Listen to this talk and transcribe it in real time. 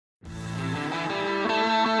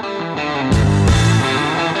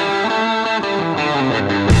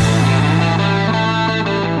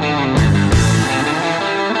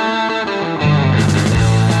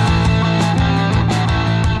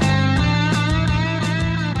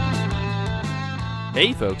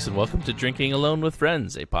Hey folks, and welcome to Drinking Alone with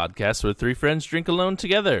Friends, a podcast where three friends drink alone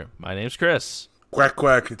together. My name's Chris. Quack,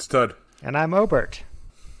 quack, it's Tud. And I'm Obert.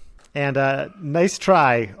 And nice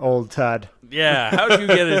try, old Tud. Yeah, how'd you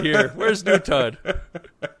get it here? Where's new Tud?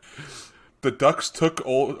 The Ducks took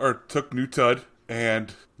new Tud,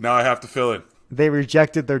 and now I have to fill in. They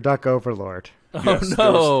rejected their duck overlord. Oh, Yes,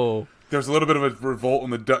 no. There's a little bit of a revolt in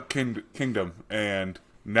the Duck Kingdom, and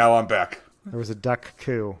now I'm back. There was a duck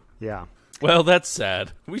coup. Yeah. Well, that's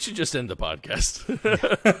sad. We should just end the podcast.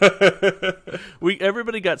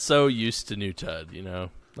 Everybody got so used to new Tud, you know?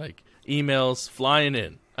 Like, emails flying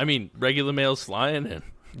in. I mean, regular mails flying in.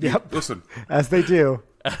 Yep. Listen. As they do.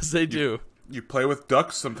 As they do. You play with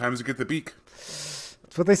ducks, sometimes you get the beak.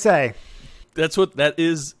 That's what they say. That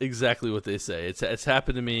is exactly what they say. It's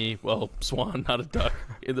happened to me, well, swan, not a duck,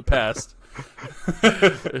 in the past.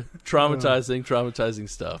 Traumatizing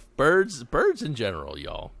stuff. Birds in general,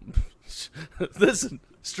 y'all. Listen,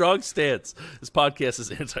 strong stance. This podcast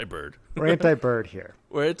is anti-bird. We're anti-bird here.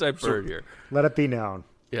 We're anti-bird here. Let it be known.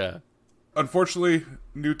 Yeah. Unfortunately,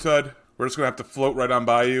 new Tud, we're just going to have to float right on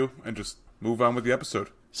by you and just move on with the episode.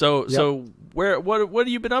 So what have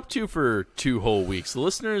you been up to for 2 whole weeks? The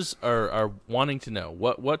listeners are wanting to know.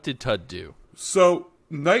 What did Tud do? So,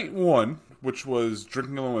 night one, which was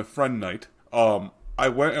Drinking Alone with Friend night, I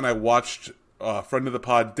went and I watched friend of the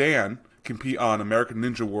pod, Dan, compete on American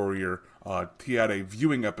Ninja Warrior. He had a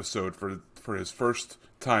viewing episode for his first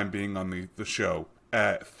time being on the show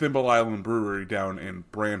at Thimble Island Brewery down in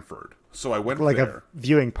Branford. So I went like there. A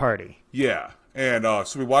viewing party. Yeah. And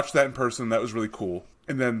so we watched that in person. That was really cool.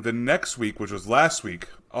 And then the next week, which was last week,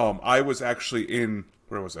 I was actually in...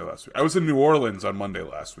 Where was I last week? I was in New Orleans on Monday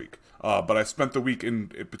last week. But I spent the week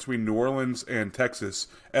in between New Orleans and Texas.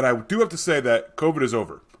 And I do have to say that COVID is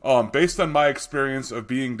over. Based on my experience of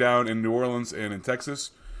being down in New Orleans and in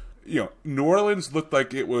Texas, New Orleans looked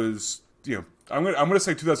like it was, I'm gonna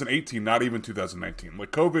say 2018, not even 2019.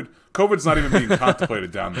 Like COVID's not even being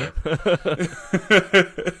contemplated down there.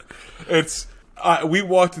 It's we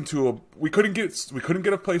walked into we couldn't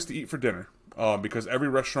get a place to eat for dinner because every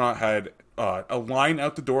restaurant had a line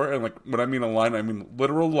out the door, and like when I mean a line, I mean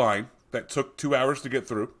literal line that took 2 hours to get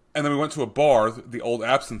through. And then we went to a bar, the old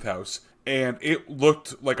Absinthe House, and it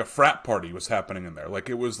looked like a frat party was happening in there. Like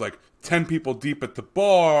it was like 10 people deep at the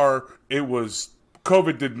bar.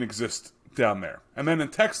 COVID didn't exist down there. And then in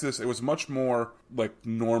Texas, it was much more like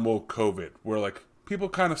normal COVID, where like people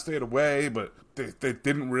kind of stayed away, but they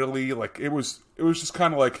didn't really like. It was just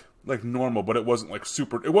kind of like normal, but it wasn't like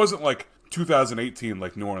super. It wasn't like 2018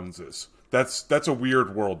 like New Orleans is. That's a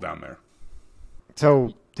weird world down there.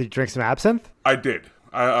 So, did you drink some absinthe? I did.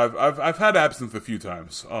 I've had absinthe a few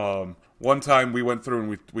times. One time we went through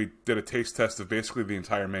and we did a taste test of basically the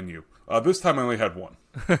entire menu. This time I only had one.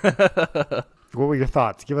 What were your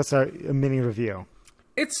thoughts? Give us a mini review.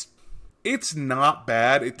 It's not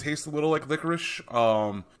bad. It tastes a little like licorice.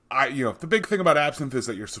 The big thing about absinthe is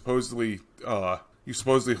that you supposedly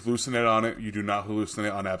hallucinate on it. You do not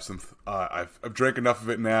hallucinate on absinthe. I've drank enough of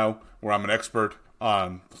it now where I'm an expert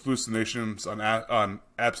on hallucinations on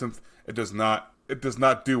absinthe. It does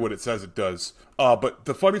not do what it says it does. But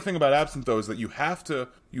the funny thing about absinthe, though, is that you have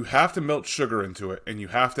to melt sugar into it, and you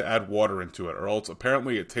have to add water into it, or else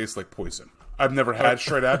apparently it tastes like poison. I've never had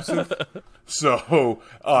straight absinthe, so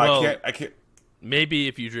I can't. Maybe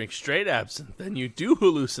if you drink straight absinthe, then you do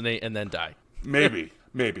hallucinate and then die. Maybe.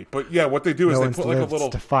 But yeah, what they do is they put like a little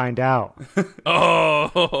to find out.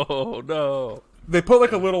 Oh no! They put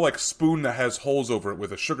like a little like spoon that has holes over it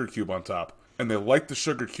with a sugar cube on top, and they light the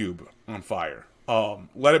sugar cube on fire.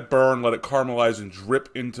 Let it burn, let it caramelize, and drip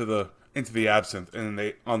into the absinthe. And then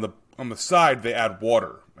they on the side they add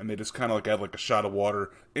water, and they just kind of like add like a shot of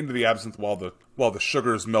water into the absinthe while the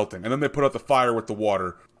sugar is melting. And then they put out the fire with the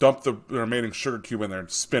water, dump the remaining sugar cube in there,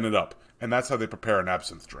 and spin it up. And that's how they prepare an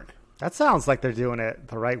absinthe drink. That sounds like they're doing it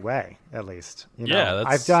the right way, at least. Yeah,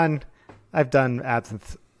 I've done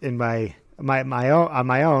absinthe in my own on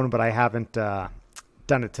my own, but I haven't done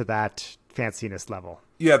it to that fanciness level.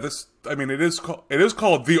 Yeah, it is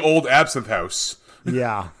called the Old Absinthe House.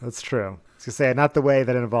 Yeah, that's true. I was gonna say, not the way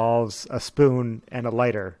that involves a spoon and a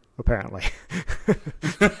lighter, apparently.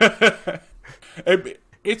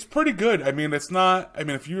 It's pretty good. I mean, it's not. I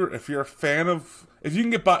mean, if you're a fan of, if you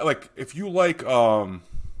can get by, like if you like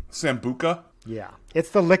Sambuca. Yeah,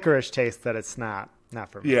 it's the licorice taste that it's not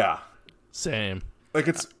for me. Yeah, same. Like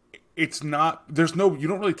it's not. You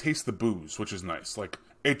don't really taste the booze, which is nice. Like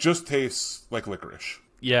it just tastes like licorice.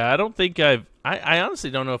 Yeah, I don't think I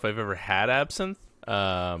honestly don't know if I've ever had absinthe.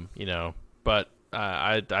 But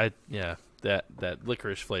that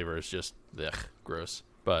licorice flavor is just gross.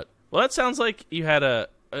 But Well, that sounds like you had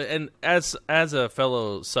and as a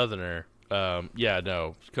fellow Southerner,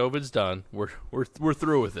 no, COVID's done. We're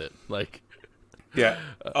through with it. Like, yeah,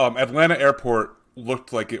 Atlanta Airport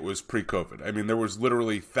looked like it was pre-COVID. I mean, there was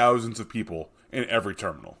literally thousands of people in every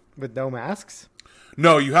terminal with no masks.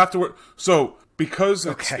 No, you have to wear. So because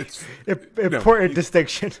it's important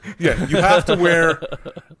distinction. Yeah, you have to wear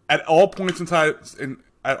at all points inside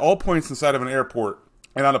of an airport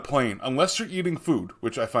and on a plane, unless you're eating food,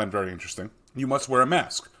 which I find very interesting. You must wear a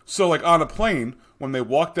mask. So, like on a plane, when they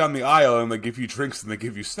walk down the aisle and they give you drinks and they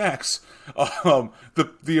give you snacks, the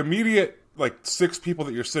immediate like 6 people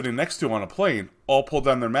that you're sitting next to on a plane all pull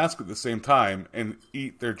down their mask at the same time and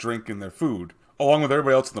eat their drink and their food, along with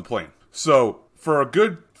everybody else on the plane. So, for a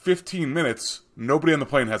good 15 minutes, nobody on the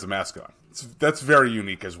plane has a mask on. That's very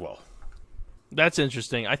unique as well. That's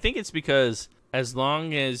interesting. I think it's because as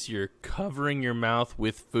long as you're covering your mouth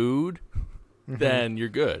with food, then you're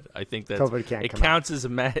good. I think that it counts as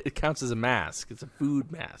a mask. It's a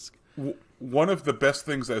food mask. One of the best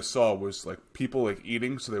things I saw was like people like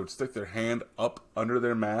eating, so they would stick their hand up under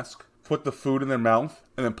their mask, put the food in their mouth,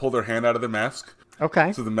 and then pull their hand out of their mask.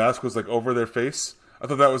 Okay. So the mask was like over their face. I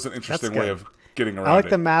thought that was an interesting way of getting around it. I like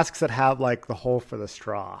the masks that have like the hole for the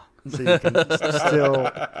straw, so you can still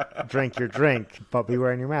drink your drink, but be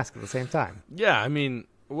wearing your mask at the same time. Yeah, I mean,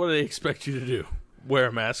 what do they expect you to do? Wear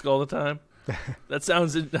a mask all the time? That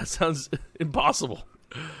sounds impossible.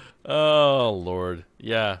 Oh Lord,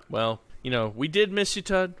 yeah. Well, we did miss you,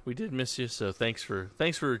 Todd. We did miss you. So thanks for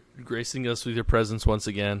gracing us with your presence once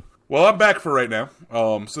again. Well, I'm back for right now.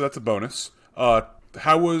 So that's a bonus.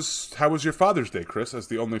 How was your Father's Day, Chris? As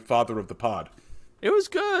the only father of the pod. It was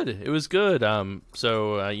good.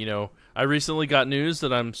 I recently got news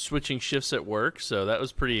that I'm switching shifts at work, so that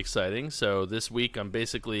was pretty exciting. So this week I'm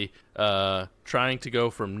basically trying to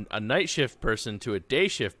go from a night shift person to a day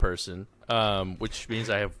shift person, which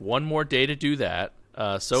means I have one more day to do that.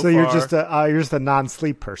 So far, you're just a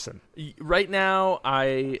non-sleep person. Right now,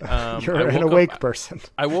 you're an awake person.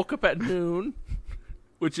 I woke up at noon,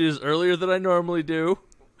 which is earlier than I normally do,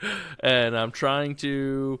 and I'm trying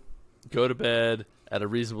to go to bed at a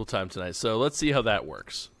reasonable time tonight. So let's see how that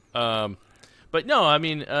works. But no, I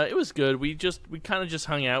mean, it was good. We kind of just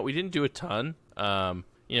hung out. We didn't do a ton.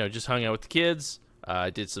 Just hung out with the kids. I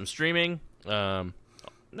did some streaming. Normal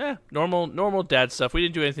dad stuff. We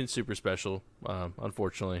didn't do anything super special,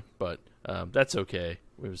 unfortunately, but that's okay.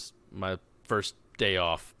 It was my first day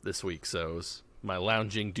off this week, so it was my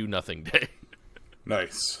lounging do nothing day.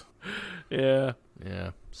 Nice. Yeah.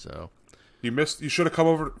 So you should have come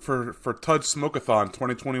over for Tud's Smoke-a-thon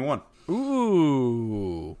 2021.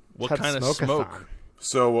 Ooh, what Tud's kind of smoke?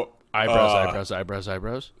 So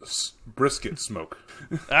eyebrows. Brisket smoke.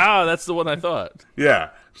 That's the one I thought. Yeah.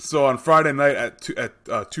 So on Friday night at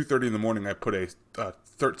 2:30 in the morning, I put a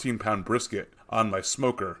 13-pound brisket on my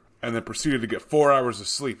smoker, and then proceeded to get 4 hours of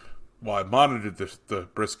sleep while I monitored the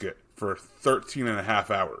brisket for 13 and a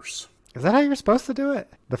half hours. Is that how you're supposed to do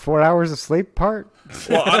it? The 4 hours of sleep part?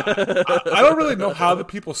 Well, I don't really know how the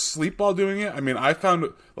people sleep while doing it. I mean, I found,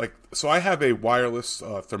 so I have a wireless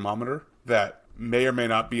thermometer that may or may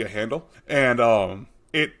not be a handle, and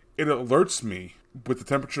it alerts me with the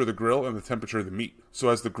temperature of the grill and the temperature of the meat. So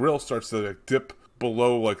as the grill starts to dip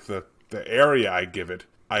below, like, the area I give it,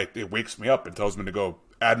 it wakes me up and tells me to go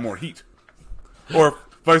add more heat. Or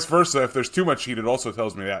vice versa, if there's too much heat, it also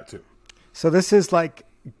tells me that, too. So this is like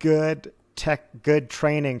good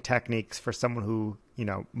training techniques for someone who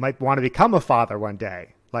might want to become a father one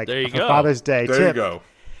day. Like there you for go. Father's Day there tip, you go.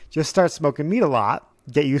 Just start smoking meat a lot.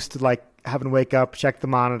 Get used to like having to wake up, check the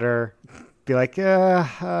monitor, be like, can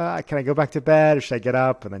I go back to bed or should I get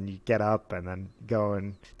up? And then you get up and then go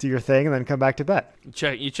and do your thing and then come back to bed.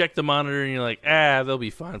 You check the monitor and you're like, they'll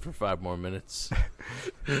be fine for 5 more minutes.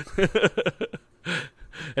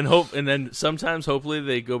 and then sometimes hopefully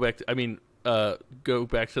they go back to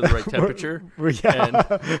the right temperature. Yeah. And,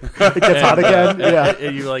 it gets hot again. Yeah.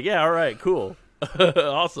 And you're like, all right, cool.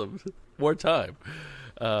 Awesome. More time.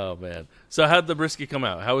 Oh man. So how'd the brisket come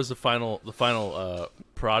out? How was the final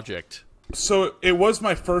project? So it was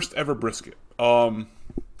my first ever brisket.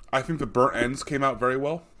 I think the burnt ends came out very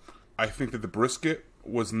well. I think that the brisket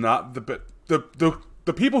was not the bit.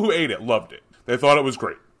 The people who ate it loved it. They thought it was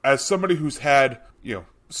great. As somebody who's had,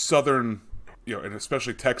 southern, and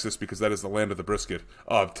especially Texas, because that is the land of the brisket,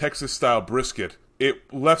 Texas style brisket,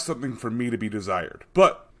 it left something for me to be desired.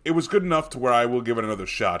 But it was good enough to where I will give it another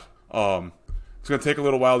shot. It's going to take a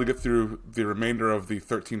little while to get through the remainder of the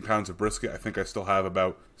 13 pounds of brisket. I think I still have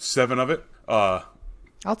about 7 of it.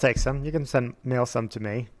 I'll take some. You can mail some to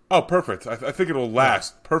me. Oh, perfect. I think it'll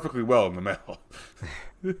last perfectly well in the mail.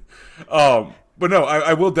 But no,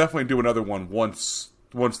 I will definitely do another one once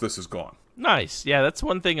this is gone. Nice. Yeah, that's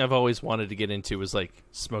one thing I've always wanted to get into was like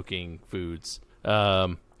smoking foods.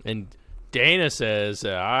 And Dana says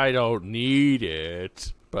I don't need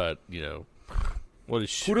it, but what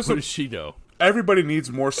does she know? Everybody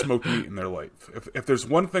needs more smoked meat in their life. If there's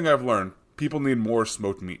one thing I've learned, people need more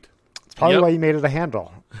smoked meat. It's probably why you made it a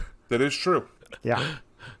handle. That is true. Yeah.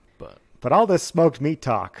 But all this smoked meat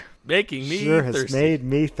talk making me sure thirsty. has made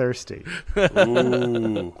me thirsty.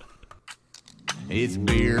 Ooh. It's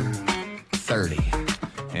beer 30,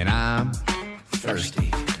 and I'm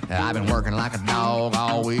thirsty. I've been working like a dog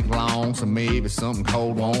all week long, so maybe something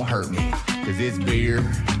cold won't hurt me. 'Cause it's beer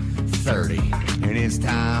 30, and it's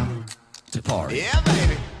time to party. Yeah,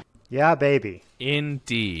 baby. Yeah, baby.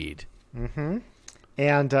 Indeed. Mm-hmm.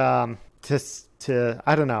 And to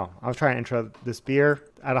I don't know. I'll try and intro this beer.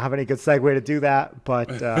 I don't have any good segue to do that, but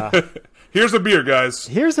Here's a beer, guys.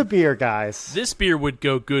 Here's a beer, guys. This beer would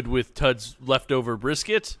go good with Tud's leftover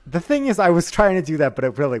brisket. The thing is, I was trying to do that, but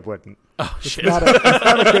it really wouldn't. Oh, shit. It's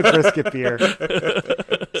not a good brisket beer.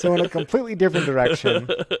 So in a completely different direction,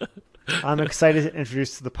 I'm excited to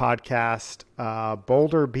introduce to the podcast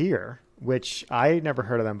Boulder Beer, which I never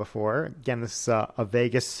heard of them before. Again, this is a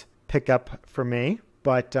Vegas pickup for me.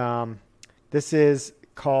 But this is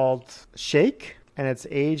called Shake, and it's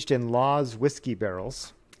aged in Law's whiskey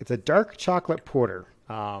barrels. It's a dark chocolate porter.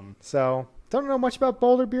 So don't know much about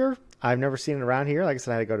Boulder Beer. I've never seen it around here. Like I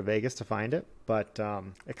said, I had to go to Vegas to find it, but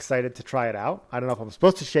excited to try it out. I don't know if I'm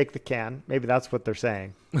supposed to shake the can. Maybe that's what they're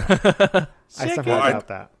saying. I somehow doubt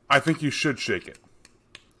that. I think you should shake it.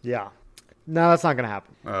 Yeah. No, that's not going to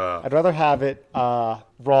happen. I'd rather have it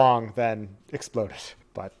wrong than exploded,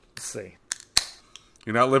 but let's see.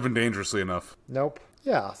 You're not living dangerously enough. Nope.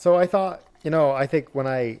 Yeah, so I thought, I think when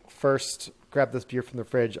I first grabbed this beer from the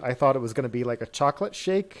fridge, I thought it was going to be like a chocolate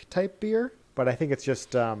shake type beer, but I think it's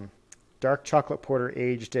just dark chocolate porter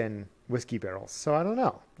aged in whiskey barrels. So I don't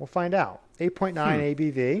know. We'll find out. 8.9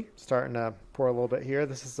 ABV. Starting to pour a little bit here.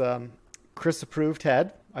 This is Chris approved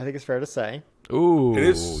head, I think it's fair to say. Ooh, it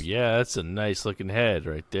is. Yeah, that's a nice looking head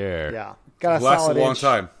right there. Yeah. Got a Lasts solid a long inch,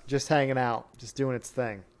 time. just hanging out, just doing its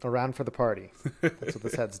thing. Around for the party. That's what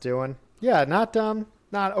this head's doing. Yeah, not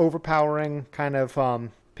overpowering kind of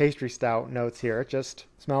pastry stout notes here. It just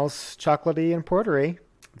smells chocolatey and portery.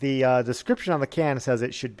 The description on the can says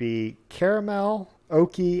it should be caramel,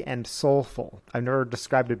 oaky, and soulful. I've never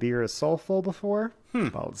described a beer as soulful before.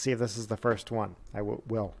 Well, let's see if this is the first one. I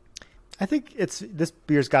will. I think this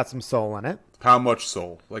beer's got some soul in it. How much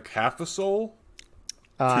soul? Like half a soul?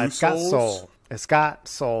 It's got soul. It's got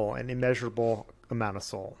soul, an immeasurable amount of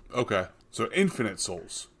soul. Okay. So infinite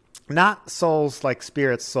souls. Not souls like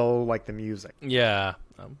spirits, soul like the music. Yeah,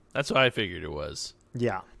 that's what I figured it was.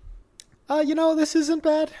 Yeah. This isn't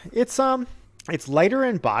bad. It's lighter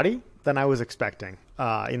in body than I was expecting.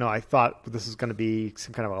 I thought this was going to be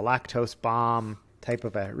some kind of a lactose bomb type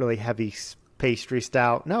of a really heavy pastry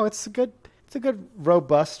stout. No, it's a good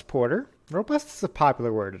robust porter. Robust is a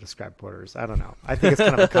popular word to describe porters. I don't know. I think it's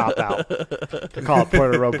kind of a cop out to call it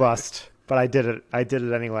porter robust, but I did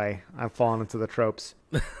it anyway. I'm falling into the tropes.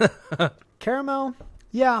 Caramel,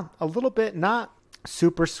 yeah, a little bit, not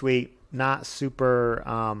super sweet, not super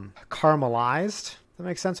caramelized. That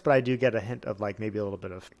makes sense, but I do get a hint of like maybe a little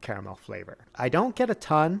bit of caramel flavor. I don't get a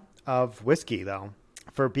ton of whiskey though.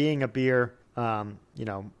 For being a beer,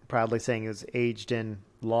 proudly saying is aged in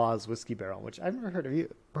Law's whiskey barrel, which I've never heard of.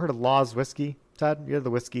 You heard of Law's whiskey, Todd? You're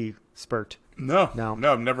the whiskey spurt. No,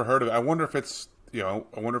 I've never heard of it. I wonder if it's I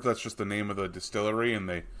wonder if that's just the name of the distillery and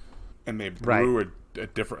they brew a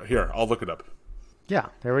different. Here, I'll look it up. Yeah,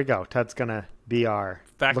 there we go. Todd's gonna be our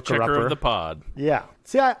fact checker of the pod. Yeah.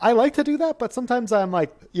 See, I like to do that, but sometimes I'm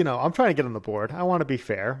like, I'm trying to get on the board. I want to be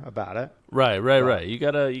fair about it. Right. You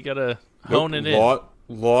gotta hone it in.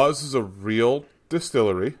 Law's is a real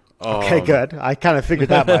distillery. Okay, good. I kind of figured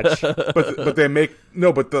that much. but they make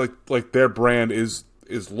but their brand is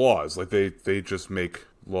Law's. Like they just make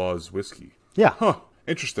Law's whiskey. Yeah. Huh.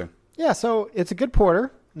 Interesting. Yeah. So it's a good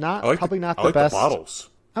porter. Not the best. The bottles.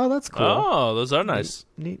 Oh, that's cool. Oh, those are nice.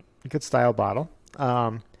 Neat. Good style bottle.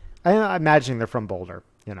 I'm imagining they're from Boulder.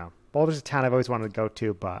 Boulder's a town I've always wanted to go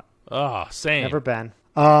to, but same. Never been.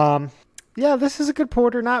 Yeah, this is a good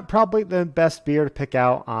porter. Not probably the best beer to pick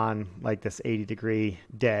out on like this 80-degree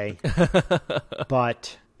day,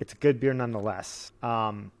 but it's a good beer nonetheless.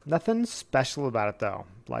 Nothing special about it though.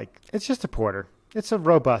 Like it's just a porter. It's a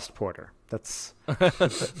robust porter. That's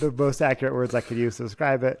the most accurate words I could use to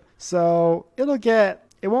describe it. So it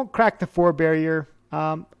won't crack the 4 barrier,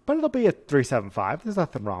 but it'll be a 3.75. There's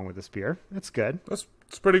nothing wrong with this beer. It's good. It's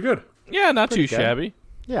pretty good. Yeah, not too shabby.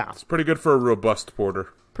 Yeah. It's pretty good for a robust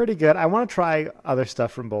porter. Pretty good. I want to try other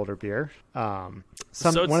stuff from Boulder Beer. One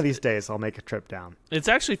of these days, I'll make a trip down. It's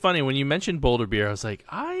actually funny when you mentioned Boulder Beer. I was like,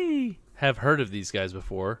 I have heard of these guys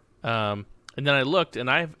before, and then I looked, and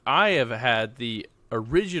I have had the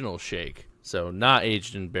original shake, so not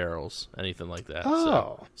aged in barrels, anything like that.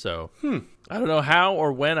 Oh, so I don't know how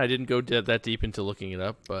or when. I didn't go that deep into looking it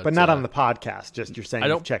up, but not on the podcast. Just you're saying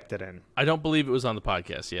you've checked it in. I don't believe it was on the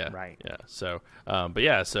podcast. Yeah, right. Yeah. So, but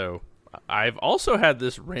yeah, so. I've also had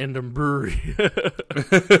this random brewery.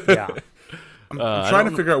 Yeah. I'm trying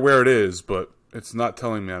to figure out where it is, but it's not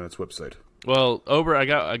telling me on its website. Well, Ober,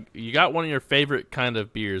 you got one of your favorite kind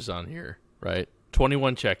of beers on here, right?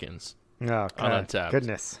 21 check-ins. Oh, on Untapped.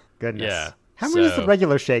 Goodness. Yeah. How many does the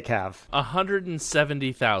regular shake have?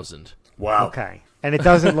 170,000. Wow. Okay. And it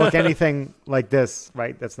doesn't look anything like this,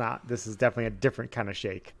 right? This is definitely a different kind of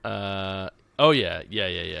shake. Yeah.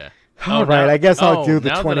 All right, I guess I'll do the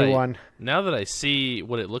 21. Now that I see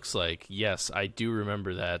what it looks like, yes, I do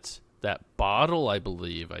remember that bottle. I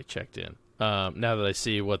believe I checked in. Now that I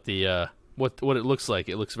see what the what it looks like,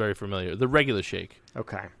 it looks very familiar. The regular shake.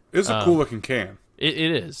 Okay, it's a cool looking can. It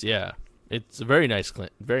is, yeah. It's a very nice can.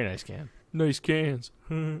 Nice cans.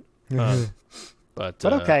 But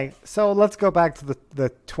okay, so let's go back to the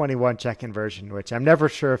 21 check-in version, which I'm never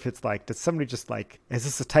sure if it's like, did somebody just like, is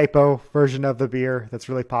this a typo version of the beer that's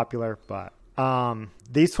really popular? But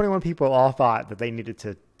these 21 people all thought that they needed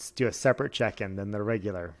to do a separate check-in than the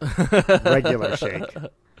regular shake.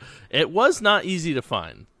 It was not easy to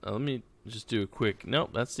find. Let me just do a quick,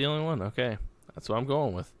 nope, that's the only one. Okay, that's what I'm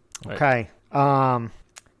going with. Right. Okay,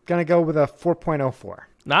 gonna go with a 4.04.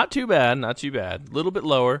 Not too bad, a little bit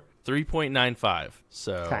lower. 3.95.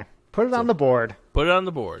 So okay. Put it on the board.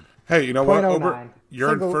 Hey, you know what, Ober? 0.09.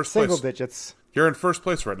 You're in first place. Single digits. You're in first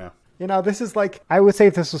place right now. You know, this is like, I would say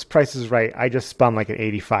if this was Price is Right, I just spun like an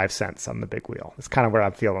 85 cents on the big wheel. It's kind of where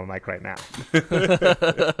I'm feeling like right now.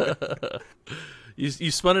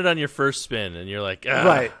 You spun it on your first spin, and you're like,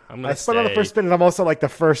 right. I spun on the first spin, and I'm also like the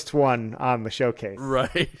first one on the showcase.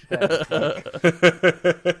 Right.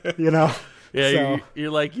 You know? Yeah, so.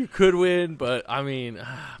 you're like, you could win, but I mean,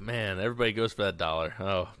 man, everybody goes for that $1.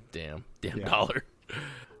 Oh, damn $1.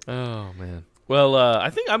 Oh, man. Well, I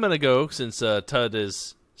think I'm going to go since Tud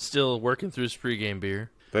is still working through his pregame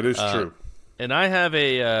beer. That is true. And I have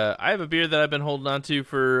a beer that I've been holding on to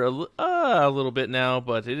for a little bit now,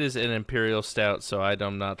 but it is an Imperial Stout, so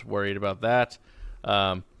I'm not worried about that.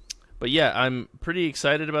 But yeah, I'm pretty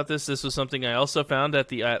excited about this. This was something I also found at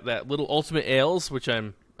the that little Ultimate Ales, which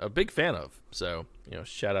I'm a big fan of. So,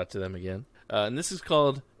 shout out to them again. And this is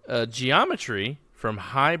called Geometry from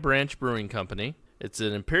High Branch Brewing Company. It's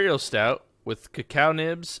an Imperial Stout with cacao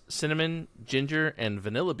nibs, cinnamon, ginger, and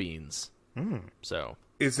vanilla beans. So,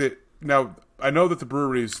 is it now? I know that the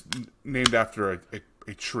brewery is named after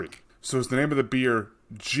a tree. So is the name of the beer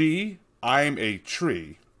I'm a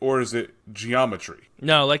Tree, or is it Geometry?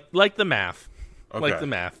 No, like the math. Okay. Like the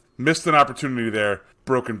math. Missed an opportunity there.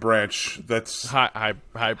 Broken Branch. That's high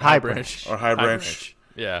branch. Or High Branch.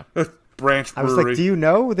 Yeah. Branch Brewery. I was like, do you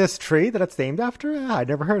know this tree that it's named after? I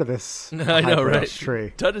never heard of this. I know, right?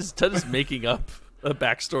 Tree. Tud is making up a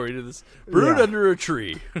backstory to this. Brewed under a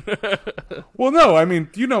tree. Well, no, I mean,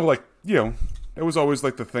 it was always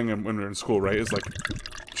like the thing when we were in school, right? It's like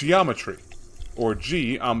geometry or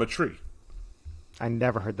I'm a tree. I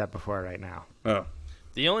never heard that before right now. Oh.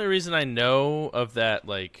 The only reason I know of that,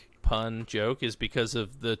 like, pun joke is because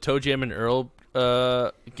of the Toe Jam and Earl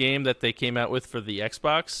game that they came out with for the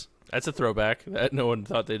Xbox. That's a throwback that no one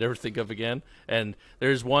thought they'd ever think of again. And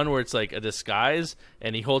there's one where it's like a disguise,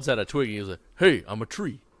 and he holds out a twig, and he's like, "Hey, I'm a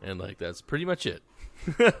tree," and like that's pretty much it.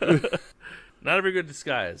 Not a very good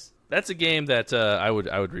disguise. That's a game that I would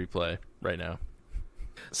replay right now.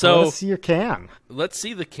 So let's see your can. Let's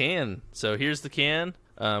see the can. So here's the can.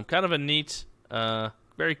 Kind of a neat,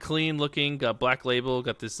 very clean looking. Got black label.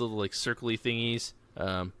 Got this little like circly thingies.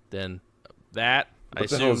 Then that. What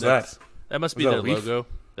the hell is that? That must be their logo.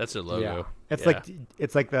 That's their logo. Yeah. It's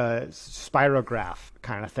like the spirograph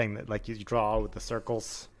kind of thing that like you draw with the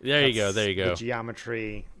circles. There you go. The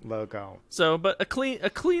geometry logo. So, but a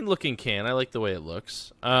clean looking can. I like the way it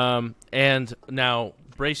looks. And now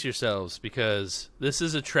brace yourselves because this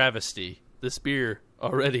is a travesty. This beer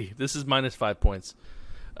already. This is -5 points.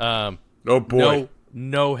 Oh boy.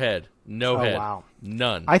 No head. No head. Wow.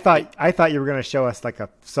 None. I thought you were going to show us like a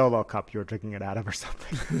solo cup you were drinking it out of or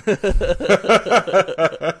something.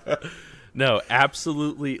 No,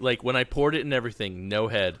 absolutely. Like when I poured it and everything, no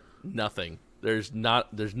head, nothing. There's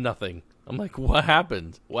nothing. I'm like, what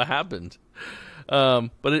happened?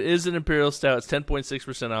 But it is an imperial stout. It's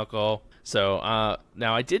 10.6% alcohol. So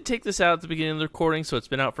now I did take this out at the beginning of the recording, so it's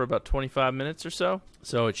been out for about 25 minutes or so.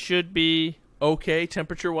 So it should be okay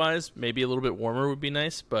temperature-wise. Maybe a little bit warmer would be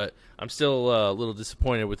nice, but I'm still a little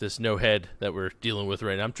disappointed with this no head that we're dealing with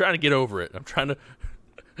right now. I'm trying to get over it. I'm trying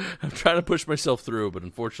to push myself through, but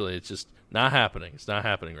unfortunately, it's just not happening. It's not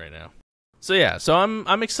happening right now. So yeah, so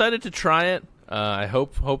I'm excited to try it. I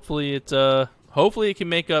hopefully it can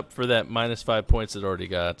make up for that -5 points it already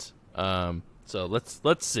got. So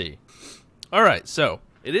let's see. All right, so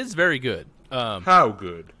it is very good. How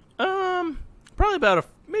good? Probably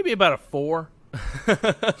maybe about a 4.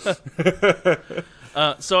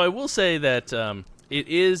 So I will say that it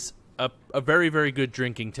is a very, very good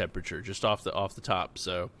drinking temperature just off the top.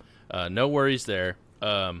 So no worries there.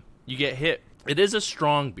 You get hit. It is a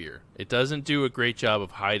strong beer. It doesn't do a great job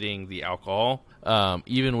of hiding the alcohol,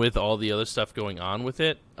 even with all the other stuff going on with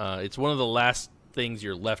it. It's one of the last things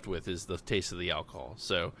you're left with is the taste of the alcohol.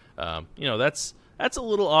 So that's a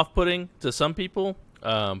little off-putting to some people.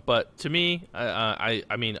 But to me,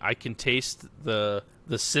 I mean, I can taste the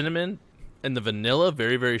cinnamon and the vanilla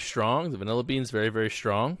very, very strong. The vanilla beans very, very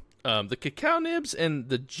strong. The cacao nibs and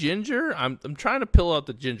the ginger, I'm trying to pill out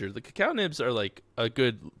the ginger. The cacao nibs are like a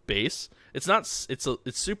good base.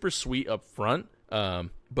 It's super sweet up front.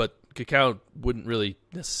 But cacao wouldn't really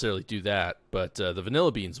necessarily do that, but the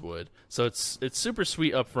vanilla beans would. So it's super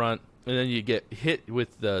sweet up front, and then you get hit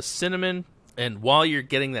with the cinnamon. And while you're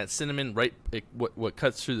getting that cinnamon, what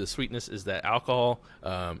cuts through the sweetness is that alcohol,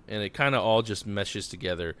 and it kind of all just meshes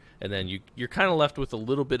together. And then you're kind of left with a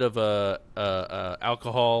little bit of a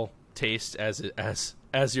alcohol taste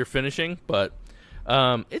as you're finishing. But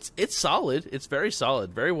it's solid. It's very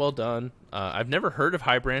solid. Very well done. I've never heard of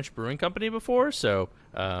High Branch Brewing Company before, so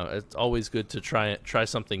it's always good to try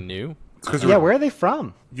something new. Yeah, where are they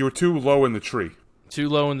from? You were too low in the tree. Too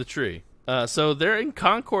low in the tree. So they're in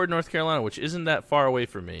Concord, North Carolina, which isn't that far away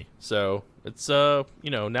from me. So it's now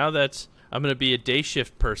that I'm gonna be a day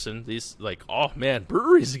shift person, these oh man,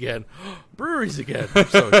 breweries again.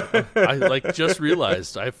 So I just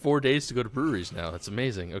realized I have 4 days to go to breweries now. That's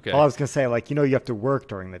amazing. Okay. Well, I was gonna say you have to work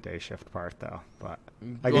during the day shift part though, but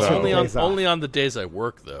I guess only on the days I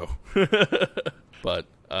work though. But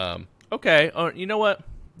okay. You know what?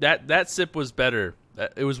 That sip was better.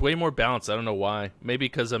 It was way more balanced. I don't know why. Maybe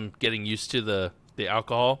because I'm getting used to the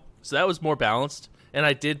alcohol. So that was more balanced. And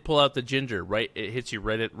I did pull out the ginger. Right, it hits you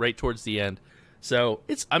right towards the end. So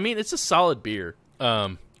it's a solid beer.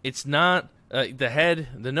 It's not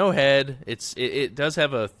the no head. It does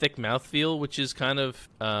have a thick mouthfeel, which is kind of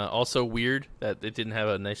also weird that it didn't have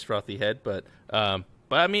a nice frothy head. But I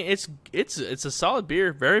mean it's a solid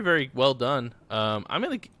beer. Very, very well done. I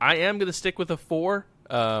am gonna stick with a 4.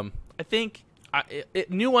 I think.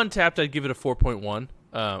 New Untapped, I'd give it a 4.1.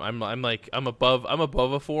 I'm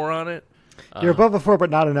above a 4 on it. You're above a 4, but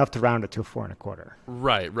not enough to round it to a 4 1/4.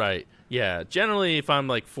 Right. Yeah. Generally, if I'm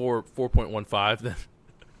like 4.15,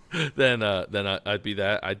 then I'd be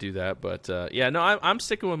that. I'd do that. But yeah, no, I'm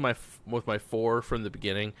sticking with my 4 from the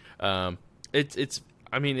beginning. It's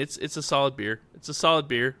a solid beer. It's a solid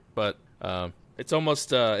beer, but it's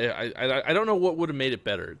almost I don't know what would have made it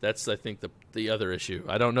better. That's I think the other issue.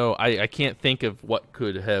 I don't know. I can't think of what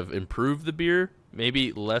could have improved the beer.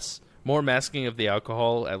 Maybe more masking of the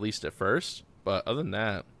alcohol at least at first. But other than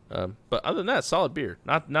that, solid beer.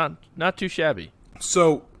 Not too shabby.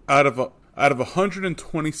 So out of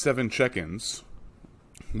 127 check-ins,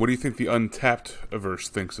 what do you think the Untapped averse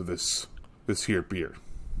thinks of this here beer?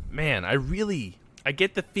 Man, I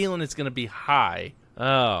get the feeling it's going to be high.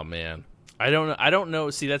 Oh man. I don't know.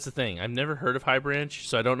 See, that's the thing. I've never heard of High Branch,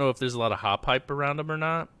 so I don't know if there's a lot of hop hype around them or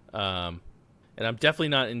not. And I'm definitely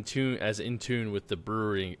not in tune with the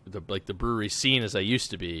brewery, the brewery scene as I used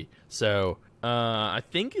to be. So I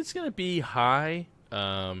think it's gonna be high.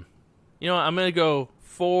 I'm gonna go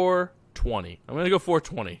 420. I'm gonna go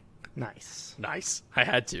 420. Nice. I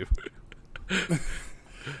had to.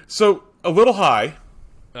 So a little high.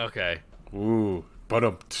 Okay. Ooh, but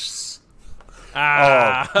so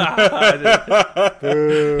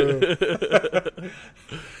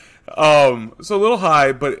a little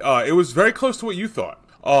high, but it was very close to what you thought.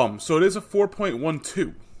 So it is a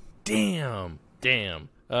 4.12. Damn.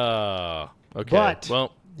 Okay. But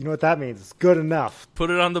well, you know what that means? It's good enough. Put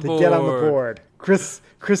it on the board. Get on the board. Chris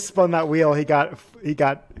spun that wheel. He got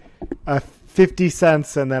a 50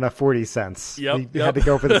 cents and then a 40 cents. Yep. He had to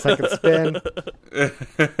go for the second spin.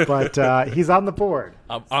 But he's on the board.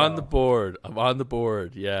 I'm on the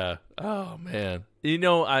board. Yeah. Oh man.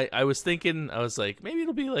 I was thinking. I was like, maybe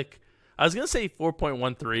it'll be like I was gonna say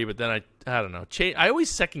 4.13, but then I don't know. I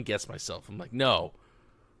always second guess myself. I'm like, no,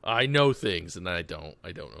 I know things, and then I don't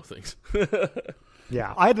know things.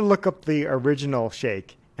 Yeah, I had to look up the original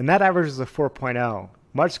shake, and that average is a 4.0,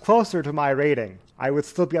 much closer to my rating. I would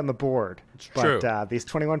still be on the board, but these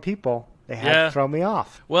 21 people, they had to throw me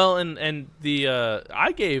off. Well, and the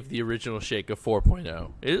I gave the original shake a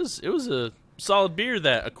 4.0. It was a solid beer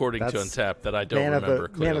that, according to Untapped, that I don't remember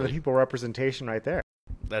clearly. Man of the people representation right there.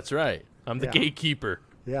 That's right. I'm the gatekeeper.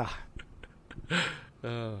 Yeah.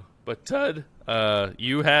 But Tud,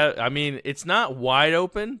 you have. I mean, it's not wide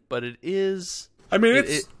open, but it is. I mean,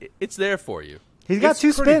 it's there for you. He's got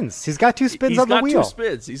two spins. He's got two spins on the wheel.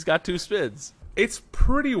 He's got two spins. It's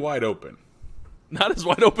pretty wide open. Not as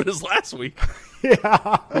wide open as last week.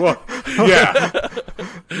 Yeah. Well, yeah.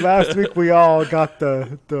 Last week we all got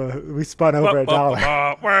we spun over a dollar.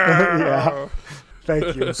 Yeah.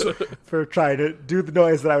 Thank you for trying to do the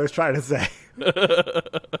noise that I was trying to say.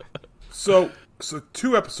 So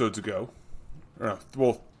 2 episodes ago,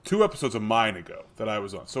 2 episodes of mine ago that I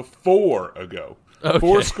was on. So 4 ago. Okay.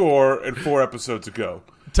 4 score and 4 episodes ago.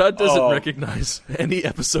 Todd doesn't recognize any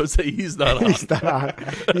episodes that he's not on. He's not on.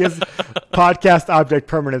 He has podcast object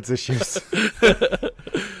permanence issues.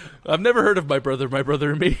 I've never heard of My Brother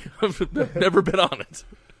and Me. I've never been on it.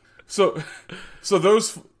 So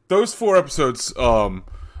those 4 episodes, I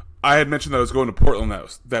had mentioned that I was going to Portland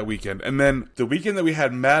that weekend. And then the weekend that we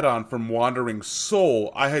had Matt on from Wandering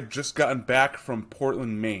Soul, I had just gotten back from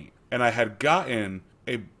Portland, Maine. And I had gotten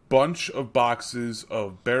a bunch of boxes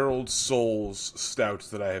of Barreled Souls stouts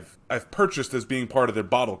that I've purchased as being part of their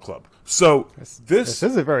bottle club. So this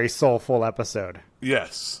is a very soulful episode.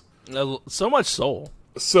 Yes. So much soul.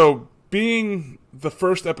 So being the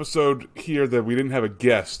first episode here that we didn't have a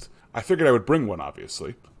guest, I figured I would bring one,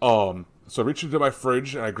 obviously. So I reached into my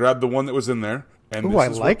fridge and I grabbed the one that was in there. And ooh, I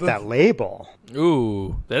like that label.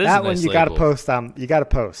 Ooh, that is that a nice one. You label. Gotta post. You gotta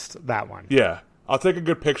post that one. Yeah, I'll take a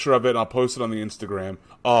good picture of it and I'll post it on the Instagram.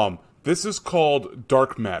 This is called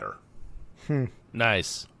Dark Matter.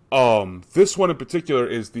 Nice. This one in particular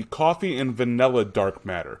is the Coffee and Vanilla Dark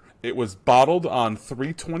Matter. It was bottled on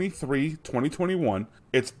 3/23/2021.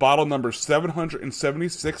 It's bottle number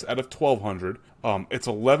 776 out of 1200. It's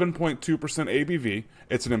 11.2% ABV.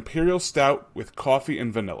 It's an imperial stout with coffee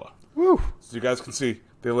and vanilla. Woo! So you guys can see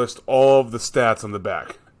they list all of the stats on the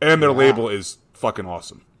back, and their label is fucking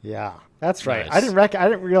awesome. Yeah, that's right. Nice. I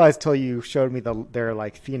didn't realize till you showed me their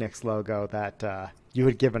like Phoenix logo that you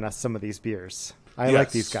had given us some of these beers. I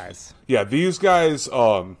like these guys. Yeah, these guys.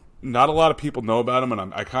 Not a lot of people know about them,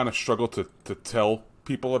 and I kind of struggle to tell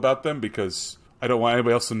people about them because I don't want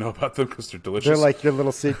anybody else to know about them because they're delicious. They're like your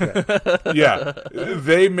little secret. Yeah,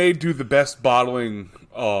 they may do the best bottling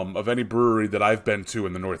of any brewery that I've been to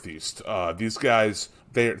in the Northeast. These guys,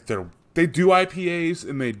 they do IPAs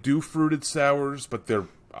and they do fruited sours, but they're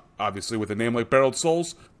obviously with a name like Barreled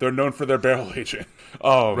Souls, they're known for their barrel aging.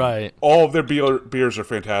 Right. All of their beers are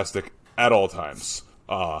fantastic at all times.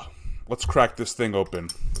 Let's crack this thing open.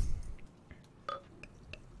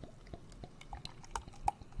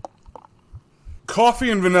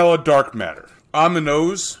 Coffee and Vanilla Dark Matter. On the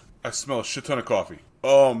nose, I smell a shit ton of coffee.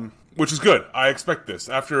 Which is good. I expect this.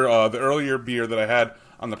 After the earlier beer that I had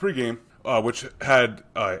on the pregame, which had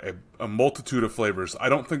a multitude of flavors, I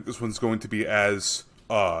don't think this one's going to be as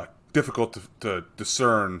difficult to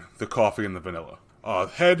discern the coffee and the vanilla.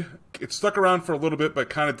 Head, it stuck around for a little bit, but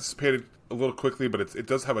kind of dissipated a little quickly, but it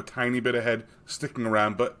does have a tiny bit of head sticking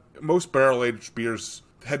around. But most barrel-aged beers,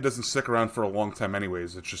 the head doesn't stick around for a long time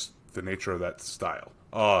anyways. It's just the nature of that style.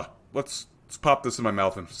 Let's pop this in my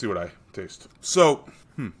mouth and see what I taste. So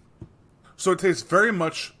it tastes very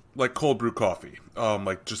much like cold brew coffee.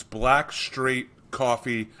 Like just black, straight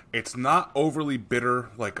coffee. It's not overly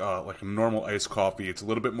bitter like a normal iced coffee. It's a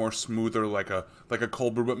little bit more smoother like a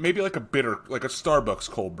cold brew, but maybe like a Starbucks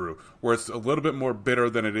cold brew, where it's a little bit more bitter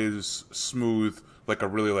than it is smooth, like a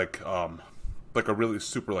really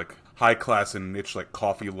super like high class and niche like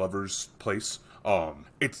coffee lovers place.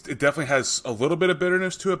 It definitely has a little bit of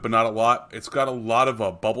bitterness to it, but not a lot. It's got a lot of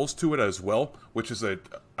bubbles to it as well, which is I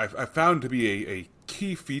found to be a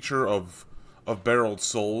key feature of Barreled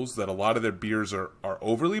Souls, that a lot of their beers are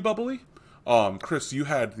overly bubbly. Chris, you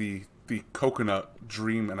had the Coconut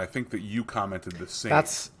Dream, and I think that you commented the same.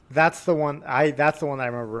 That's the one that I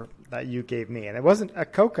remember that you gave me, and it wasn't a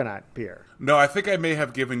coconut beer. No, I think I may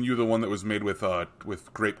have given you the one that was made with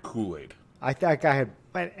grape Kool-Aid. I think I had.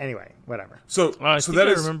 Anyway, whatever. So I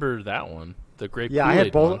remember that one, the grape. Yeah, Kool-Aid I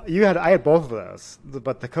had both. One. I had both of those,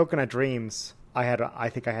 but the Coconut Dreams, I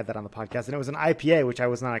think I had that on the podcast, and it was an IPA, which I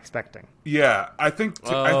was not expecting. Yeah, I think.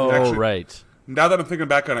 Right. Now that I'm thinking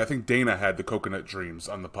back on it, I think Dana had the coconut dreams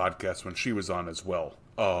on the podcast when she was on as well.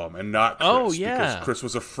 And not Chris. Oh, yeah. Because Chris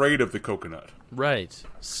was afraid of the coconut. Right.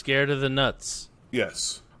 Scared of the nuts.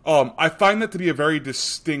 Yes. I find that to be a very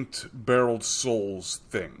distinct Barreled Souls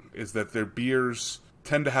thing, is that their beers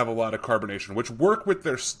tend to have a lot of carbonation, which work with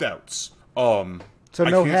their stouts. So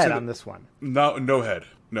no head on this one. No head.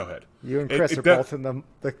 No head. You and Chris are both in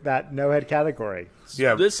that no head category.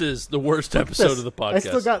 Yeah. This is the worst episode of the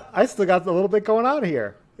podcast. I still got a little bit going on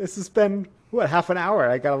here. This has been half an hour.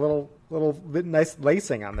 I got a little bit nice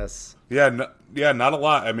lacing on this. Yeah, not a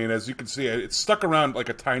lot. I mean, as you can see, it's stuck around like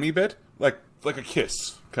a tiny bit, like a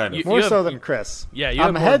kiss, kind of. More so than Chris. Yeah, you on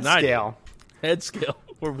have the more head than I do. scale. Head scale,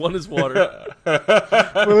 where one is water.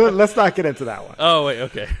 Well, let's not get into that one. Oh wait,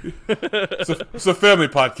 okay. It's a family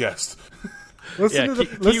podcast.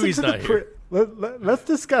 Kiwi's not here. Let's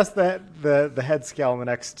discuss the head scale in the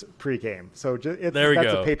next pregame. So that's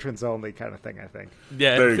go. a patrons only kind of thing, I think.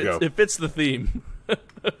 Yeah, there you go. It fits the theme.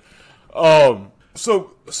 So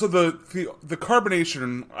the carbonation,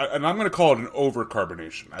 and I'm going to call it an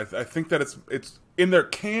over-carbonation. I think that it's in their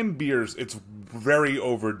canned beers, it's very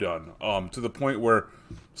overdone, to the point where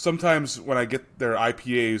sometimes when I get their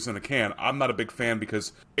IPAs in a can, I'm not a big fan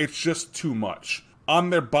because it's just too much.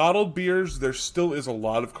 On their bottled beers, there still is a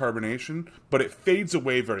lot of carbonation, but it fades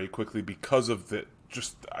away very quickly because of the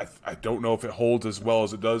I don't know if it holds as well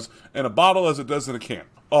as it does in a bottle as it does in a can.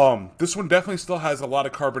 This one definitely still has a lot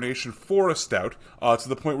of carbonation for a stout, to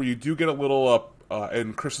the point where you do get a little,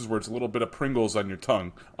 in Chris's words, a little bit of Pringles on your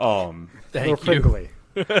tongue. Thank you. Pringly.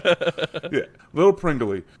 Yeah, little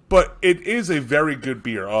Pringly. But it is a very good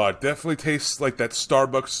beer. It definitely tastes like that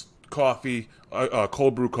Starbucks coffee,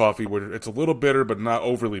 cold brew coffee, where it's a little bitter but not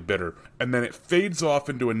overly bitter. And then it fades off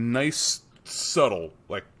into a nice, subtle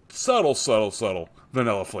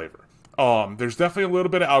vanilla flavor. There's definitely a little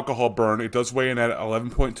bit of alcohol burn. It does weigh in at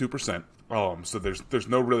 11.2%. So there's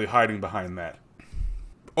no really hiding behind that.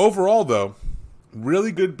 Overall, though,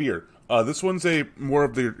 really good beer. This one's a more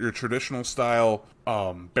of your traditional style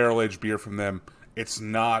barrel-aged beer from them. It's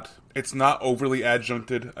not overly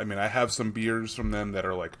adjuncted. I mean, I have some beers from them that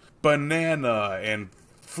are like banana and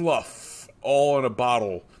fluff all in a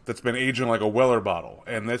bottle that's been aged in like a Weller bottle,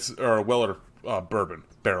 or a Weller bourbon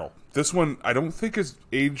barrel. This one, I don't think is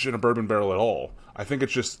aged in a bourbon barrel at all. I think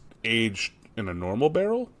it's just aged in a normal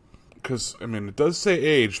barrel. Because, I mean, it does say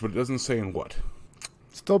aged, but it doesn't say in what.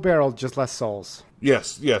 Still barreled, just less souls.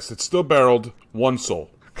 Yes, it's still barreled, 1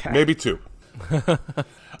 soul. Okay. Maybe 2. But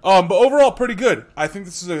overall, pretty good. I think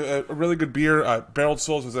this is a really good beer. Barreled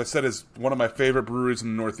Souls, as I said, is one of my favorite breweries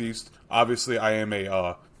in the Northeast. Obviously, I am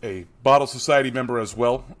a Bottle Society member as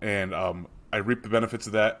well, and I reap the benefits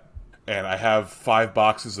of that. And I have 5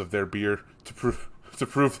 boxes of their beer to prove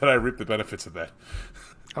that I reap the benefits of that.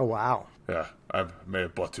 Oh, wow. Yeah, I may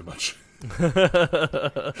have bought too much.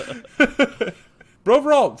 But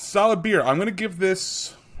overall, solid beer. I'm gonna give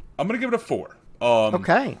it a 4.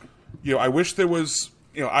 Okay. I wish there was.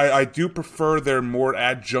 I do prefer their more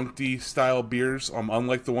adjuncty style beers.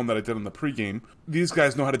 Unlike the one that I did on the pregame, these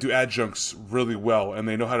guys know how to do adjuncts really well, and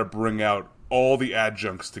they know how to bring out all the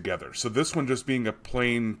adjuncts together. So this one just being a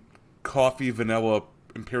plain coffee vanilla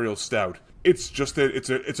imperial stout, it's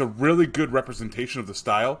a really good representation of the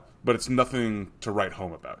style, but it's nothing to write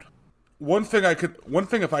home about. One thing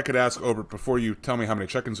if I could ask Obert before you tell me how many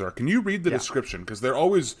check-ins there are, can you read the description? Because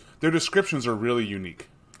their descriptions are really unique.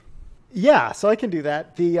 Yeah, so I can do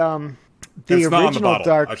that. The it's original not on the bottle,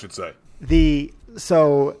 dark, I should say.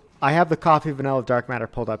 So I have the coffee vanilla dark matter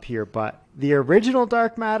pulled up here, but the original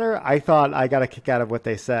dark matter, I thought I got a kick out of what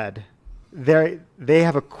they said. They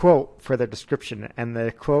have a quote for their description, and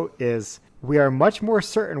the quote is, "We are much more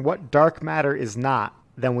certain what dark matter is not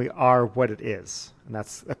than we are what it is." And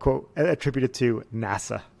that's a quote attributed to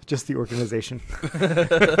NASA, just the organization.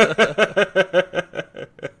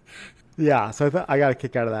 Yeah, so I got a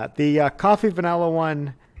kick out of that. The coffee vanilla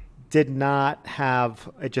one did not have,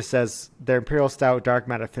 it just says their Imperial Stout dark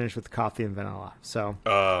matter finished with coffee and vanilla. So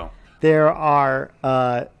there are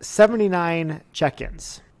 79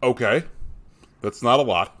 check-ins. Okay. That's not a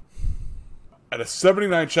lot. At a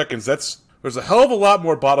 79 check-ins, there's a hell of a lot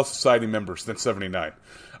more Bottle Society members than 79.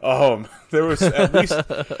 There was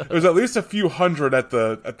at least a few hundred at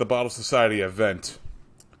the Bottle Society event.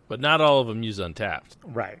 But not all of them use Untapped.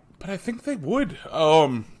 Right. But I think they would.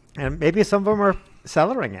 And maybe some of them are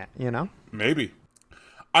cellaring it, Maybe.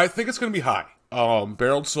 I think it's going to be high.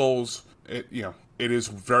 Barreled Souls, it is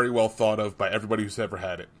very well thought of by everybody who's ever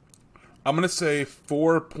had it. I'm going to say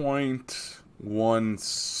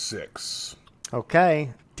 4.16.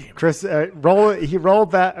 Okay. Damn. Chris, he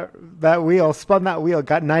rolled that wheel, spun that wheel,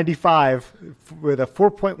 got 95 with a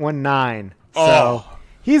 4.19. So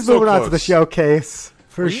he's moving on to the showcase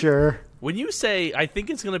for sure. When you say, I think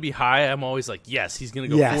it's going to be high, I'm always like, yes, he's going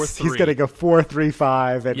to go 4.3. Yes, he's going to go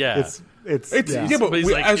 4.35. And yeah. It's yeah, but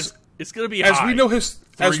it's going to be high.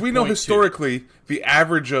 As we know historically, the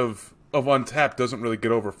average of Untapped doesn't really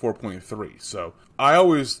get over 4.3. So I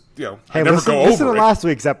always, I never go over listen to last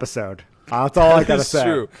week's episode. That's all I got to say.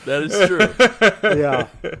 True. That is true. Yeah.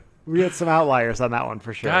 We had some outliers on that one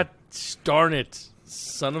for sure. God darn it.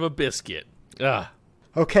 Son of a biscuit. Ugh.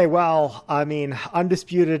 Okay, well, I mean,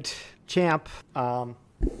 undisputed champ. I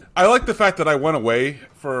like the fact that I went away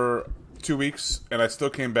for 2 weeks and I still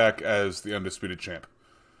came back as the undisputed champ.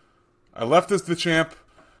 I left as the champ.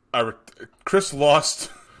 Chris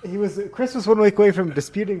lost. Chris was 1 week away from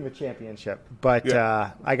disputing the championship, but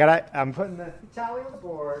I'm putting the tally on the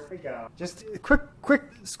board. Here we go. Just a quick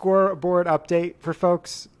scoreboard update for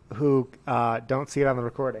folks who don't see it on the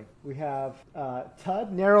recording. We have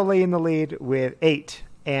Tud narrowly in the lead with 8,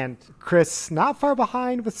 and Chris not far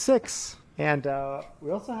behind with 6. And we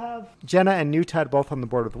also have Jenna and New Tud both on the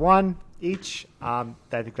board with 1 each. I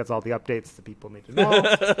think that's all the updates that people need to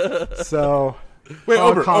know. So, wait,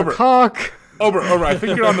 Ober, I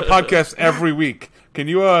think you're on the podcast every week. Can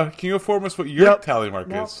you inform us what your tally mark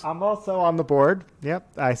is? I'm also on the board.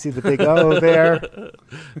 Yep, I see the big O there.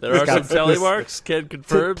 There are some tally marks. Can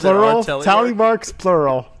confirm plural there are tally marks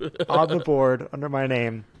plural on the board under my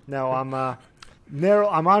name. No, I'm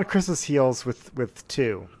on Chris's heels with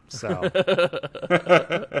 2. So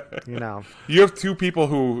you have 2 people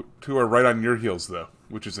who are right on your heels though,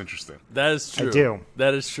 which is interesting. That is true. I do.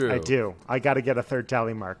 That is true. I do. I got to get a 3rd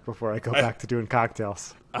tally mark before I go back to doing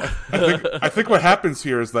cocktails. I think what happens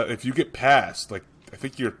here is that if you get passed, like I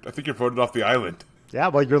think you're voted off the island. Yeah,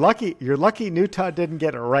 well, you're lucky. You're lucky New Todd didn't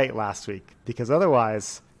get it right last week, because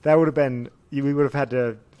otherwise that would have been we would have had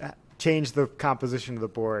to change the composition of the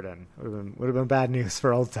board, and would have been bad news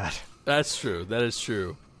for old Todd. That's true. That is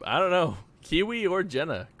true. I don't know. Kiwi or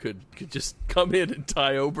Jenna could just come in and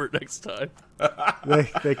tie Obert next time.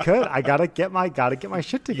 They could. I gotta get my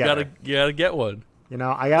shit together. You gotta get one.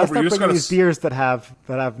 I gotta stop bringing these beers that have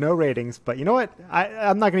no ratings. But you know what?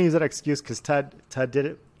 I'm not gonna use that excuse, because Tud did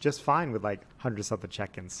it just fine with like 100-something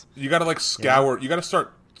check-ins. You gotta scour. You gotta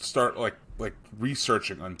start like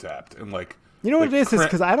researching Untapped and like. You know what it is? Is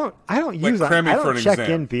because I don't check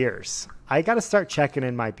in beers. I gotta start checking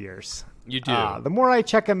in my beers. You do. The more I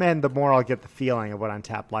check them in, the more I'll get the feeling of what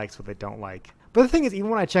Untapped likes, what they don't like. But the thing is, even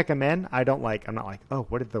when I check them in, I'm not like, oh,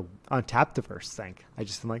 what did the Untapped-diverse think? I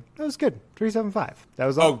just am like, that was good. 3.75. That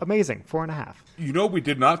was amazing. 4.5. We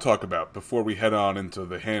did not talk about before we head on into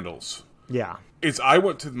the handles. Yeah. Is I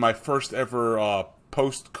went to my first ever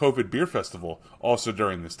post-COVID beer festival also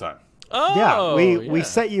during this time. Oh, yeah. We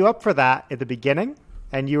set you up for that at the beginning,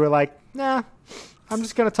 and you were like, nah, I'm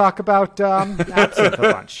just going to talk about absinthe a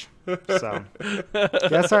bunch. So,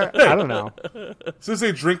 I don't know. This is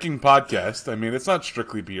a drinking podcast. I mean, it's not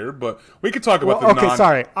strictly beer, but we could talk about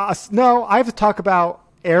sorry. No, I have to talk about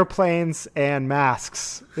airplanes and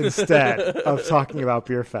masks instead of talking about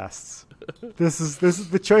beer fests. This is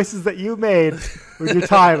the choices that you made with your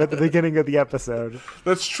time at the beginning of the episode.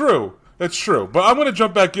 That's true. But I'm going to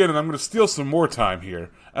jump back in and I'm going to steal some more time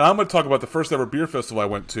here. And I'm going to talk about the first ever beer festival I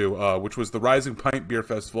went to, which was the Rising Pint Beer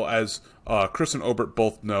Festival. As Chris and Obert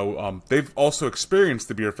both know, they've also experienced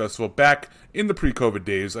the beer festival back in the pre-COVID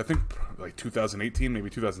days. I think like 2018, maybe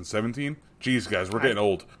 2017. Jeez, guys, we're getting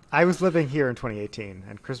old. I was living here in 2018,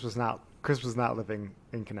 and Chris was not living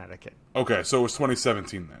in Connecticut. Okay, so it was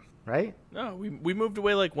 2017 then. Right? No, we moved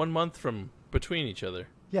away like 1 month from between each other.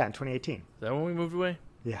 Yeah, in 2018. Is that when we moved away?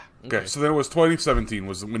 Yeah. Okay, so then it was 2017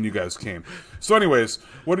 was when you guys came. So anyways,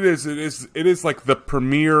 what it is like the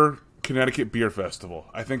premier Connecticut beer festival.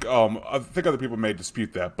 I think other people may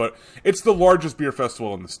dispute that, but it's the largest beer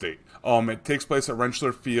festival in the state. It takes place at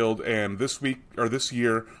Rentschler Field, and this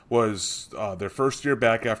year was their first year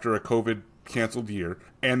back after a COVID canceled year,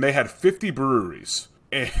 and they had 50 breweries,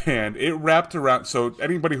 and it wrapped around. So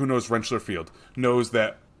anybody who knows Rentschler Field knows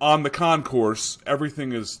that on the concourse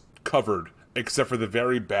everything is covered except for the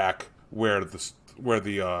very back where I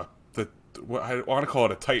want to call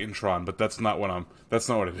it a Titantron, but that's not what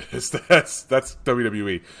it is. That's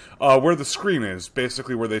WWE. Where the screen is,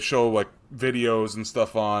 basically where they show like videos and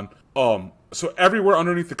stuff on. So everywhere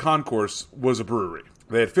underneath the concourse was a brewery.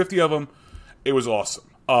 They had 50 of them. It was awesome.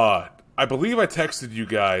 I believe I texted you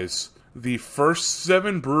guys the first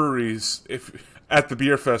 7 breweries at the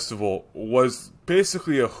beer festival was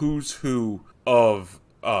basically a who's who of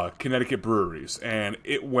Connecticut breweries, and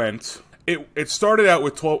it it started out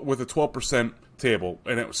with a 12% table,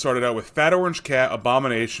 and it started out with Fat Orange Cat,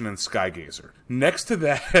 Abomination, and Skygazer. Next to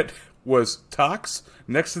that was Tox.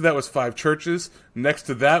 Next to that was Five Churches. Next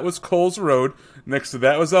to that was Coles Road. Next to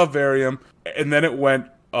that was Alvarium, and then it went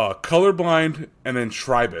Colorblind, and then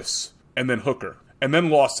Tribus, and then Hooker, and then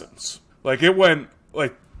Lawson's. Like it went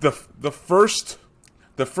like the first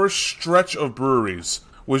stretch of breweries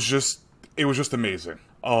was just amazing.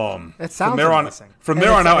 It sounds amazing. From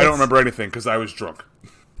there on out, I don't remember anything because I was drunk.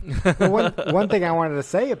 Well, one thing I wanted to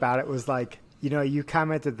say about it was like, you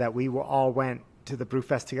commented that we all went to the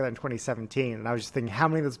Brewfest together in 2017, and I was just thinking, how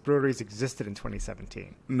many of those breweries existed in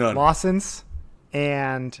 2017? None. Lawson's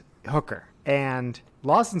and Hooker. And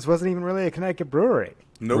Lawson's wasn't even really a Connecticut brewery.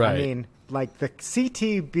 Nope. Right. I mean, like the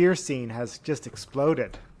CT beer scene has just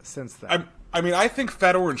exploded since then. I think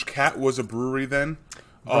Fat Orange Cat was a brewery then.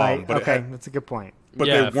 Right. But Okay. That's a good point. But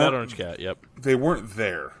yeah, they Fat weren't, Orange Cat, yep. They weren't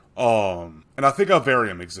there. And I think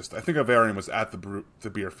Alvarium existed. I think Alvarium was at the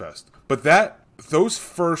beer fest. But those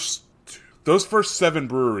first 7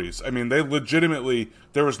 breweries, I mean, they legitimately,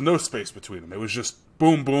 there was no space between them. It was just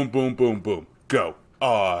boom, boom, boom, boom, boom, go.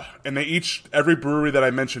 And every brewery that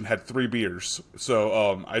I mentioned had 3 beers.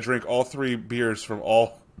 So I drank all 3 beers from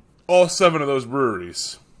all 7 of those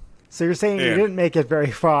breweries. So you're saying you didn't make it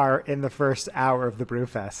very far in the first hour of the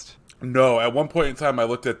Brewfest? No, at one point in time, I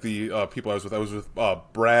looked at the people I was with. I was with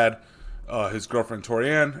Brad, his girlfriend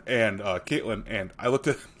Torianne, and Caitlin, and I looked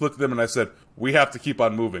at them and I said, "We have to keep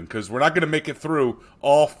on moving because we're not going to make it through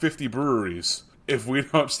all 50 breweries if we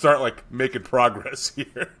don't start making progress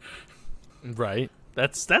here." Right.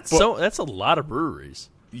 That's a lot of breweries.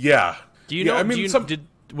 Yeah. Do you know? I mean,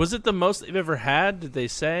 was it the most they've ever had? Did they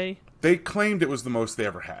say? They claimed it was the most they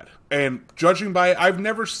ever had, and judging by, I've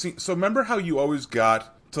never seen. So remember how you always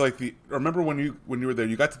got to remember when you were there,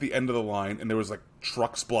 you got to the end of the line and there was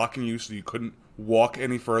trucks blocking you, so you couldn't walk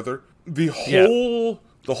any further. The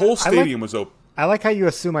whole stadium was open. I like how you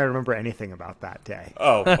assume I remember anything about that day.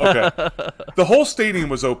 Oh, okay. The whole stadium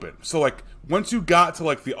was open. So once you got to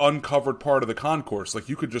the uncovered part of the concourse,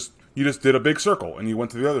 you just did a big circle and you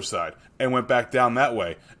went to the other side and went back down that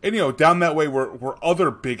way. And down that way were other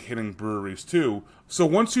big hitting breweries too. So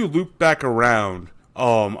once you loop back around,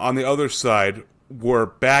 on the other side were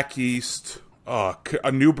back east,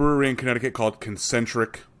 a new brewery in Connecticut called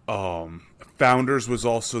Concentric. Founders was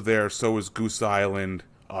also there. So was Goose Island.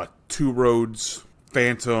 Two Roads,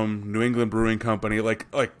 Phantom, New England Brewing Company,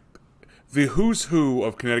 the who's who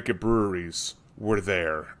of Connecticut breweries were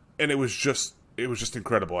there, and it was just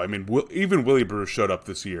incredible. I mean, even Willie Brew showed up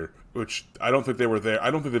this year, which I don't think they were there. I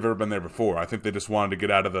don't think they've ever been there before. I think they just wanted to get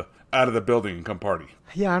out of the building and come party.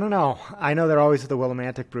 Yeah, I don't know. I know they're always at the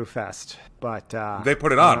Willimantic Brewfest, but they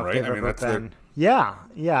put it on, right? I mean, that's their... Yeah.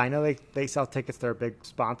 I know they sell tickets. They're a big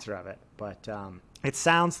sponsor of it, but it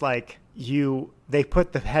sounds like they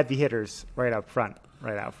put the heavy hitters right out front,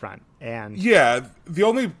 and yeah, the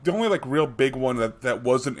only real big one that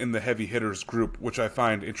wasn't in the heavy hitters group, which I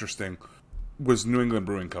find interesting, was New England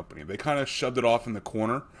Brewing Company. They kind of shoved it off in the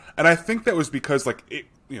corner, and I think that was because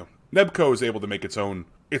Nebco is able to make its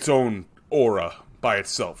own aura by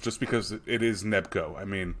itself, just because it is Nebco. I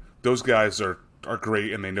mean, those guys are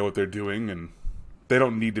great and they know what they're doing, and they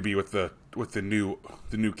don't need to be with the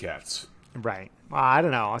new cats. Right. Well, I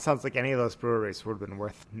don't know. It sounds like any of those breweries would have been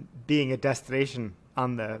worth being a destination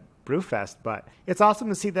on the Brewfest, but it's awesome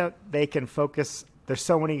to see that they can focus. There's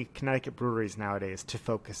so many Connecticut breweries nowadays to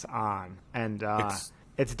focus on, and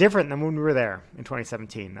it's different than when we were there in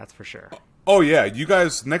 2017, that's for sure. Oh, yeah.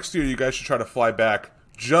 Next year, you guys should try to fly back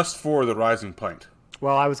just for the Rising Pint.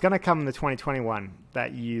 Well, I was going to come in the 2021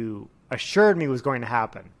 that you assured me was going to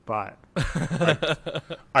happen, but...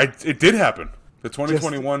 It did happen. The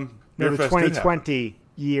 2021... the 2020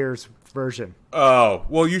 year's version. Oh,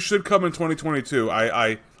 well, you should come in 2022.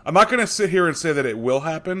 I'm not going to sit here and say that it will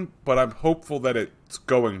happen, but I'm hopeful that it's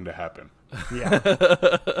going to happen. Yeah.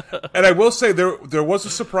 And I will say there was a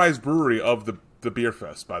surprise brewery of the beer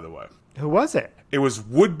fest, by the way. Who was it? It was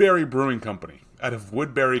Woodbury Brewing Company out of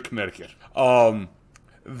Woodbury, Connecticut.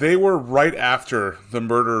 They were right after the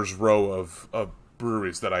Murderer's Row of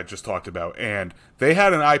breweries that I just talked about, and they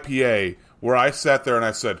had an IPA where I sat there and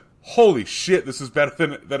I said, holy shit, this is better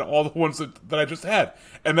than all the ones that I just had.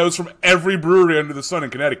 And that was from every brewery under the sun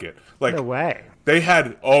in Connecticut. No way. They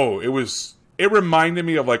had, it reminded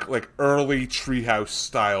me of like early Treehouse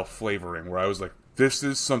style flavoring, where I was like, this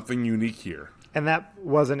is something unique here. And that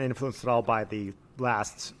wasn't influenced at all by the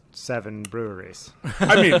last 7 breweries.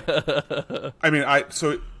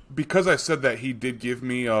 So because I said that, he did give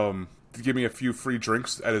me a few free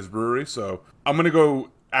drinks at his brewery, so I'm gonna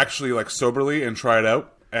go actually soberly and try it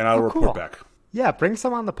out. and I'll report cool. back. Yeah, bring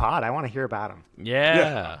some on the pod. I want to hear about them.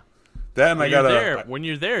 Yeah. Then When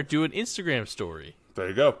you're there, do an Instagram story. There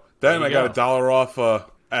you go. Then I got $1 off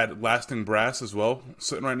at Lasting Brass as well,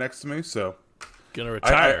 sitting right next to me. So Gonna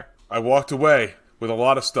retire. I walked away with a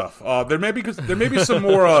lot of stuff. There may be some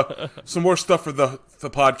more stuff for the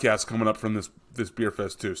podcast coming up from this beer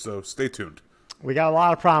fest too. So stay tuned. We got a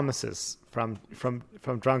lot of promises from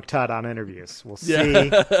Drunk Tud on interviews. We'll see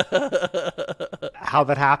how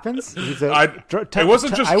that happens. It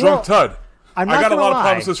wasn't just Drunk Tud. I got a lot of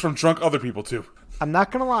promises from drunk other people too. I'm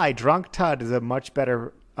not gonna lie. Drunk Tud is a much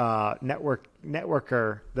better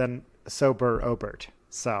networker than sober Obert.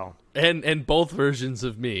 So and both versions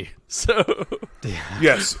of me. So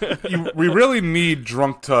yes, we really need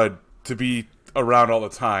Drunk Tud to be around all the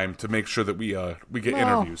time to make sure that we get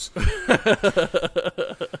interviews.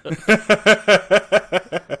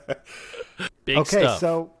 Big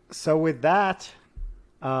stuff. So with that,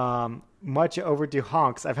 much overdue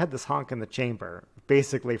honks. I've had this honk in the chamber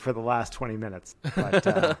basically for the last 20 minutes.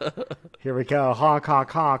 But here we go. Honk,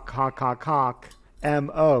 honk, honk, honk, honk, honk.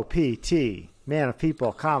 MOPT, man of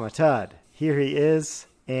people, comma, Tud. Here he is.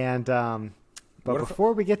 And but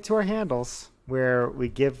before we get to our handles, where we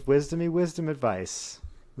give wisdom advice,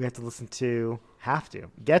 we have to listen to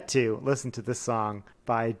this song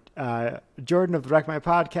by Jordan of the Wreck My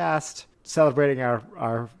Podcast, celebrating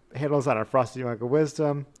our handles on our Frosty Mug of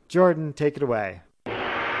Wisdom. Jordan, take it away.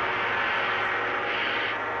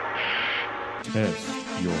 Test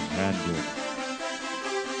your handle.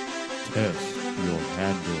 Test your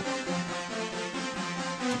handle.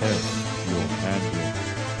 Test your handle.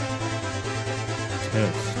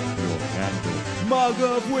 Test your handle. Mug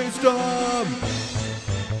of Wisdom!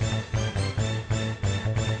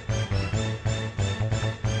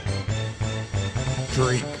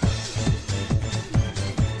 Drink.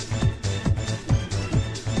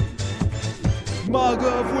 Mug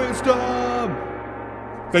of Wisdom!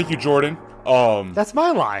 Thank you, Jordan. That's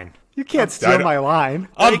my line. You can't steal my line.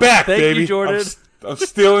 I'm back, thank baby. You, Jordan. I'm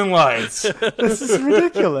stealing lines. This is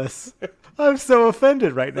ridiculous. I'm so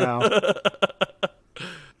offended right now.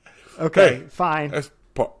 Okay, Hey, fine. That's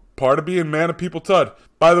part of being man of people Tud.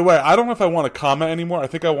 By the way, I don't know if I want a comma anymore. I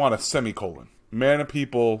think I want a semicolon. Man of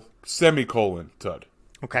people, semicolon, Tud.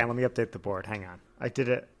 Okay, let me update the board. Hang on. I did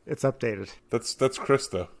it. It's updated. That's Chris,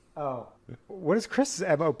 though. Oh. What is Chris's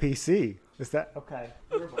MOPC? Is that... Okay.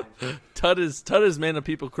 Never mind. Tud is man of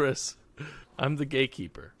people, Chris. I'm the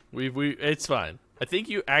gatekeeper. It's fine. I think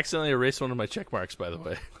you accidentally erased one of my check marks, by the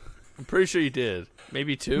way. I'm pretty sure you did.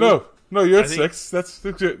 Maybe 2? No, you're at 6. That's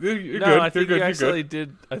good. You're good. I think you're you good. actually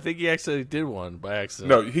did. I think he actually did one by accident.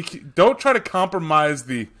 No, don't try to compromise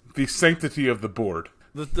the sanctity of the board.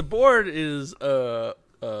 The board is a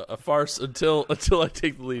farce until I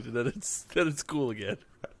take the lead, and then it's cool again.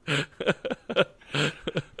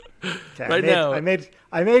 Okay, right now, I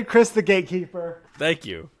made Chris the gatekeeper. Thank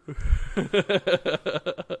you.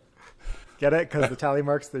 Get it? Because the tally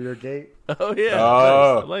marks are your gate. Oh yeah, nice.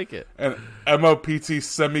 I like it. And MOPT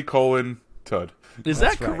semicolon Tud. Is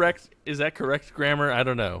that correct? Right. Is that correct grammar? I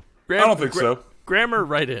don't know. I don't think so. Grammar,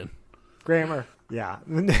 right in. Grammar, yeah.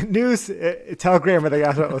 News, tell Grammar they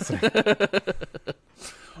got to listen.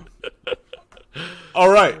 All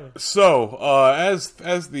right. So as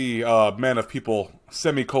the man of people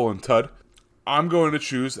semicolon Tud, I'm going to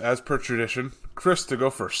choose, as per tradition, Chris to go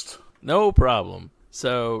first. No problem.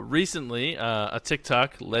 So recently, a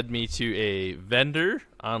TikTok led me to a vendor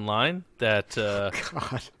online that.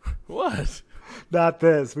 God. What? Not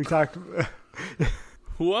this. We talked.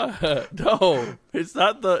 What? No, it's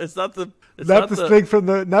not the. Not the thing from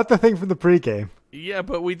the pregame. Yeah,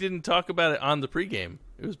 but we didn't talk about it on the pregame.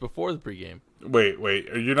 It was before the pregame. Wait.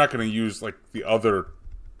 You're not going to use like the other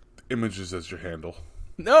images as your handle?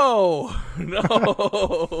 No.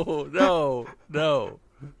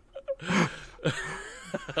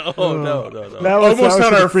 Oh no! That was almost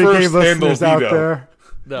had our first handle out there.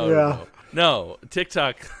 No.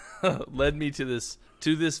 TikTok led me to this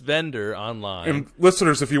vendor online. And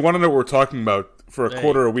listeners, if you want to know what we're talking about for a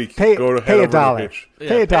quarter a week, go to head over $1. to the page.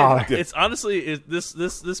 Pay $1. It's honestly this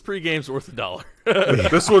pregame's worth $1.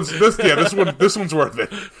 This one's worth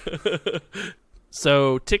it.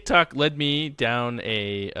 So TikTok led me down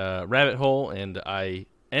a rabbit hole, and I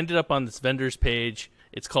ended up on this vendor's page.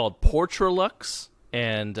 It's called Portrilux,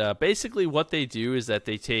 and basically what they do is that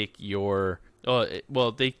they take your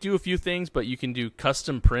they do a few things, but you can do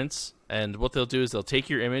custom prints. And what they'll do is they'll take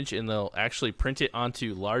your image and they'll actually print it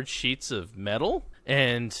onto large sheets of metal,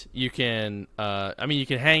 and you can you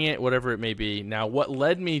can hang it, whatever it may be. Now, what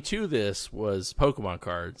led me to this was Pokemon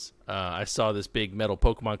cards. I saw this big metal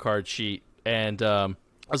Pokemon card sheet, and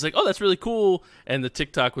I was like, oh, that's really cool. And the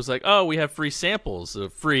TikTok was like, oh, we have free samples.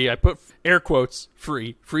 Free. I put air quotes,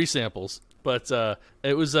 free samples. But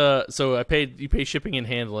it was so you pay shipping and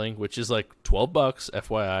handling, which is like $12,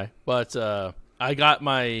 FYI. But I got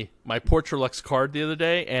my Portrilux card the other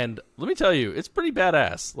day, and let me tell you, it's pretty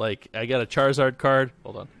badass. Like, I got a Charizard card.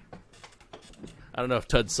 Hold on. I don't know if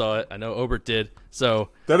Tud saw it. I know Obert did. So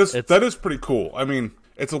that is pretty cool. I mean,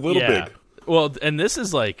 it's a little big. Well, and this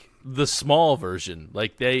is like the small version.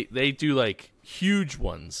 Like they do like huge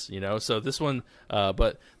ones, you know. So this one,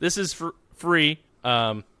 but this is free.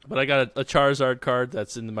 But I got a Charizard card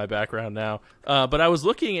that's in my background now. But I was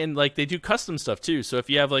looking, and like they do custom stuff too. So if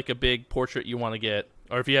you have like a big portrait you want to get,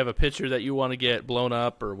 or if you have a picture that you want to get blown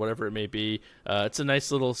up or whatever it may be, it's a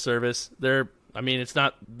nice little service. It's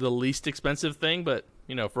not the least expensive thing, but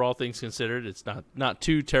you know, for all things considered, it's not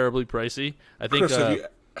too terribly pricey. I think. Chris,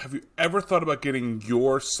 have you ever thought about getting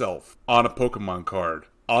yourself on a Pokemon card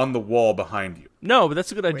on the wall behind you? No, but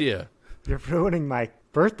that's a good idea. You're ruining my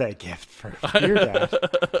birthday gift for your dad.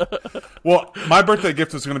 Well, my birthday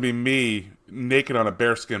gift was going to be me naked on a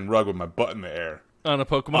bearskin rug with my butt in the air. On a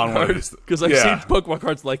Pokemon card? Because I've seen Pokemon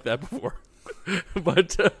cards like that before.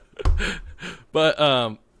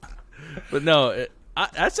 but no,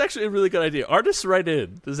 that's actually a really good idea. Artists, write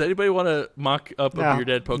in. Does anybody want to mock up of your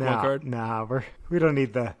dead Pokemon card? No, we don't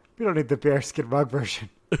need the bearskin rug version.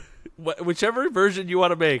 Whichever version you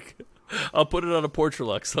want to make, I'll put it on a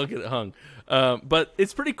Portrilux. I'll get it hung. But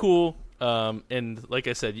it's pretty cool. And like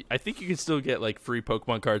I said, I think you can still get like free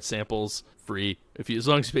Pokemon card samples free as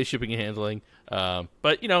long as you pay shipping and handling.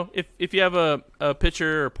 But you know, if you have a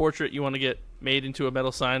picture or portrait you want to get made into a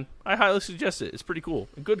metal sign, I highly suggest it. It's pretty cool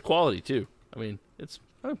and good quality too. I mean, it's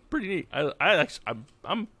pretty neat. I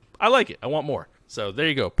like it. I want more. So there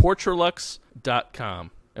you go,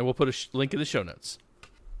 Portrilux.com, and we'll put a link in the show notes.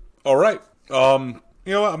 All right.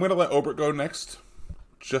 You know what? I'm going to let Obert go next,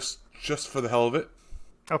 just for the hell of it.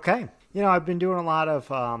 Okay. You know, I've been doing a lot of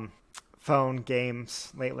phone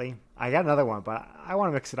games lately. I got another one, but I want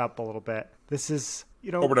to mix it up a little bit. This is,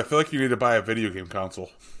 you know... Obert, I feel like you need to buy a video game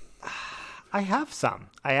console. I have some.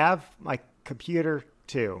 I have my computer,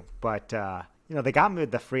 too. But, you know, they got me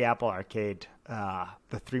with the free Apple Arcade, the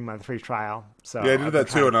 3-month free trial. So yeah, I did that,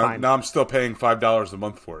 too, and now I'm still paying $5 a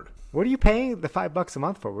month for it. What are you paying the $5 a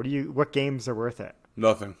month for? What games are worth it?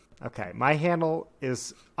 Nothing. Okay, my handle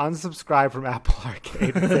is unsubscribe from Apple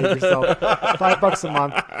Arcade. Save yourself $5 a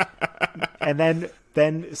month, and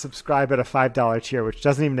then subscribe at a $5 tier, which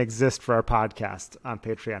doesn't even exist for our podcast on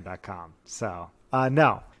Patreon.com. So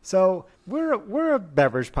no. So we're a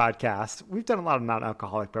beverage podcast. We've done a lot of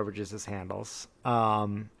non-alcoholic beverages as handles.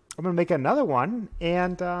 I'm gonna make another one,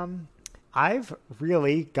 and I've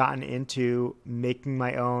really gotten into making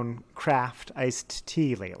my own craft iced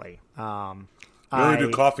tea lately. We only do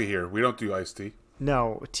coffee here. We don't do iced tea.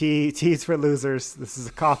 No, tea's for losers. This is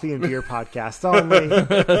a coffee and beer podcast only.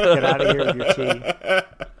 Get out of here with your tea.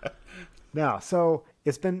 No, so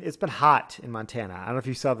it's been hot in Montana. I don't know if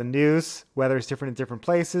you saw the news. Weather's different in different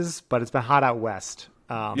places, but it's been hot out west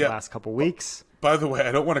the last couple weeks. By the way,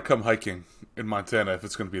 I don't want to come hiking in Montana if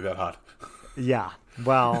it's going to be that hot. Yeah,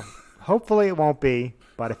 well, hopefully it won't be,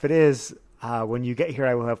 but if it is, when you get here,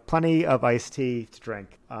 I will have plenty of iced tea to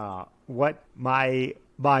drink. What my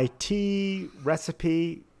tea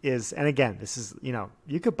recipe is, and again, this is, you know,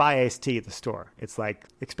 you could buy iced tea at the store. It's like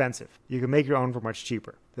expensive. You can make your own for much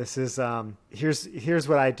cheaper. This is here's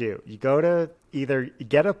what I do. You go to either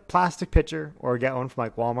get a plastic pitcher or get one from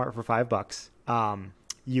like Walmart for $5.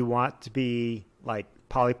 You want to be like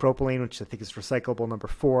polypropylene, which I think is recyclable, number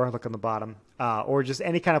 4. Look on the bottom, or just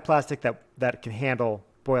any kind of plastic that can handle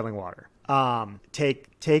boiling water.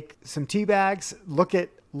 Take some tea bags. Look at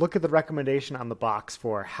the recommendation on the box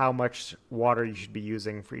for how much water you should be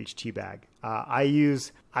using for each tea bag.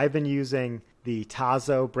 I've been using the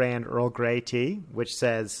Tazo brand Earl Grey tea, which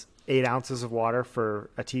says 8 ounces of water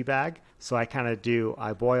for a tea bag. So I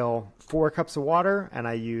boil 4 cups of water and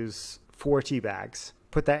I use 4 tea bags.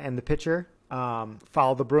 Put that in the pitcher.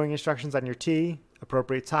 Follow the brewing instructions on your tea.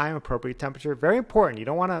 Appropriate time, appropriate temperature. Very important. You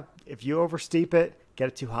don't want to, if you oversteep it, get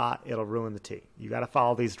it too hot, it'll ruin the tea. You got to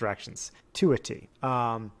follow these directions to a tea.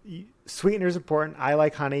 Sweetener is important. I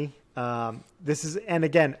like honey. And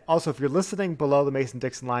again, also, if you're listening below the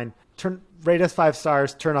Mason-Dixon line, rate us 5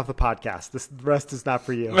 stars, turn off the podcast. The rest is not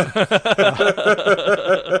for you.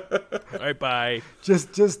 All right, bye.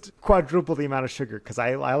 Just quadruple the amount of sugar, because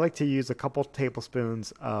I like to use a couple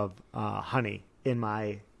tablespoons of honey in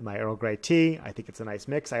my Earl Grey tea. I think it's a nice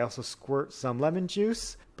mix. I also squirt some lemon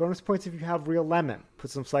juice. Bonus points if you have real lemon. Put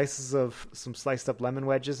some sliced up lemon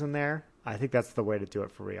wedges in there. I think that's the way to do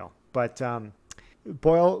it for real. But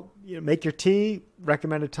make your tea,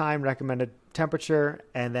 recommended time, recommended temperature,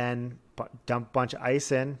 and then dump a bunch of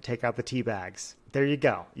ice in, take out the tea bags. There you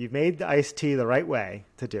go. You've made the iced tea the right way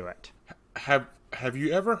to do it. Have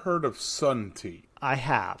you ever heard of sun tea? I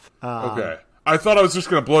have. Okay. I thought I was just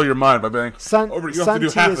going to blow your mind by being, you don't have to do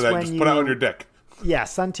half of that, just put it on your deck. Yeah,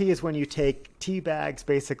 sun tea is when you take tea bags,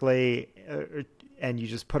 basically, and you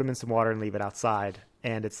just put them in some water and leave it outside.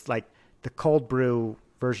 And it's like the cold brew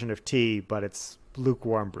version of tea, but it's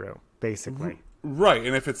lukewarm brew, basically. Right,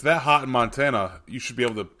 and if it's that hot in Montana, you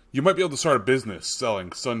might be able to start a business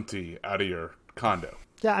selling sun tea out of your condo.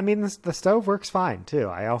 Yeah, I mean, the stove works fine, too.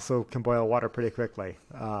 I also can boil water pretty quickly.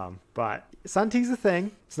 But sun tea's a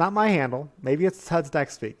thing. It's not my handle. Maybe it's Tud's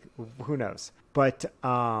next week. Who knows? But,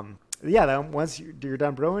 yeah, then once you're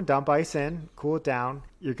done brewing, dump ice in, cool it down.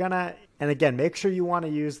 And again, make sure you want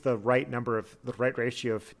to use the right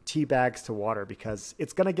ratio of tea bags to water, because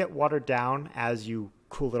it's going to get watered down as you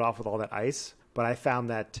cool it off with all that ice. But I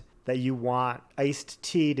found that you want iced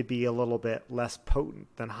tea to be a little bit less potent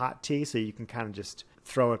than hot tea, so you can kind of just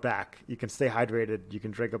throw it back. You can stay hydrated. You can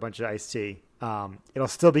drink a bunch of iced tea. It'll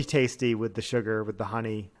still be tasty with the sugar, with the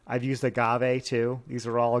honey. I've used agave too. These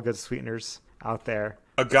are all good sweeteners out there.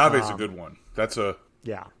 Agave's a good one.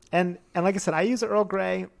 Yeah. And like I said, I use Earl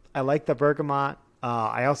Grey. I like the bergamot.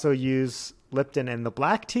 I also use Lipton, and the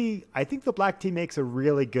black tea. I think the black tea makes a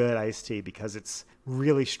really good iced tea because it's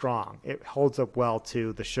really strong. It holds up well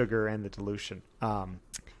to the sugar and the dilution.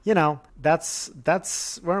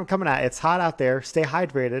 That's where I'm coming at. It's hot out there. Stay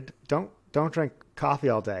hydrated. Don't drink coffee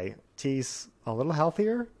all day. Tea's a little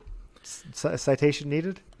healthier. Citation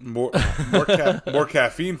needed. More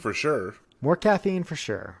caffeine for sure. More caffeine for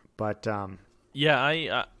sure. But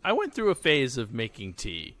yeah, I went through a phase of making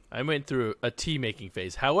tea. I went through a tea making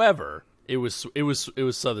phase. However, it was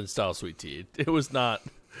Southern style sweet tea. It was not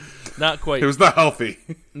quite. It was not healthy.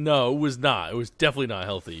 No, it was not. It was definitely not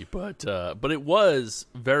healthy. But it was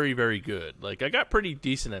very, very good. Like, I got pretty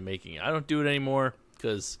decent at making it. I don't do it anymore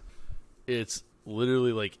because it's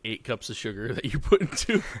literally like 8 cups of sugar that you put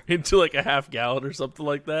into like a half gallon or something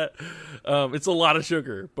like that. It's a lot of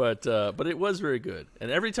sugar, but it was very good.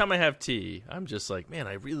 And every time I have tea, I'm just like, man,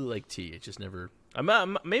 I really like tea. It just never.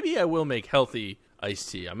 Maybe I will make healthy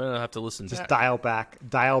iced tea. I'm gonna have to listen to just dial back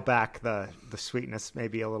the sweetness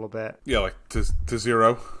maybe a little bit. Yeah, like to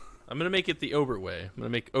zero. I'm gonna make it the Obert way. I'm gonna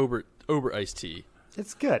make Obert iced tea.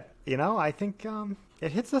 It's good. I think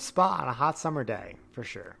it hits the spot on a hot summer day for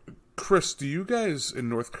sure. Chris, do you guys in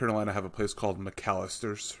North Carolina have a place called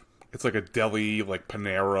McAllister's? It's like a deli, like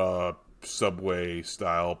Panera, Subway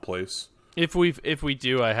style place. If we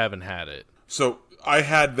do, I haven't had it. So I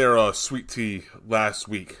had their sweet tea last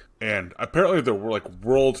week, and apparently they're like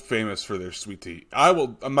world famous for their sweet tea.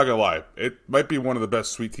 I'm not gonna lie, it might be one of the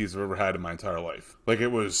best sweet teas I've ever had in my entire life. Like,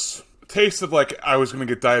 it tasted like I was gonna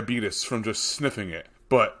get diabetes from just sniffing it,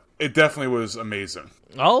 but it definitely was amazing.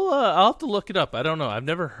 I'll have to look it up. I don't know. I've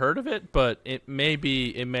never heard of it, but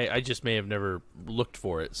I just may have never looked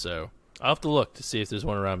for it. So I'll have to look to see if there's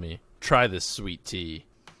one around me. Try this sweet tea.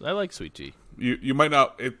 I like sweet tea. You might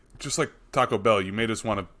not. It just like Taco Bell. You may just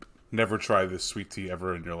want to never try this sweet tea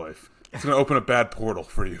ever in your life. It's going to open a bad portal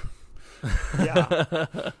for you. Yeah.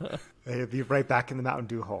 You'll be right back in the Mountain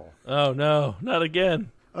Dew hole. Oh no, not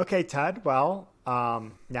again. Okay, Ted. Well,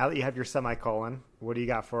 now that you have your semicolon, what do you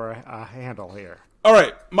got for a handle here? All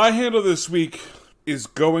right, my handle this week is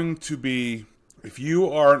going to be, if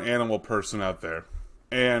you are an animal person out there,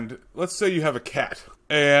 and let's say you have a cat,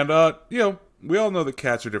 and we all know that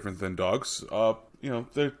cats are different than dogs.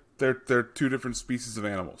 They're two different species of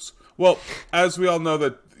animals. Well, as we all know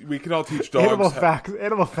that we can all teach dogs Animal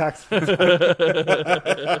facts.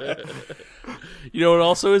 You know what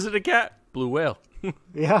also isn't a cat? Blue whale.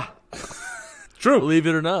 Yeah. True. Believe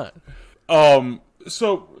it or not.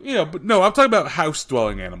 So, but no, I'm talking about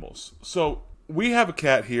house-dwelling animals. So, we have a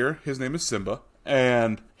cat here. His name is Simba,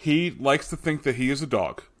 and he likes to think that he is a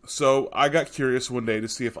dog. So, I got curious one day to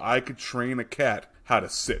see if I could train a cat how to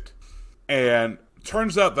sit. And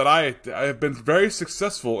turns out that I have been very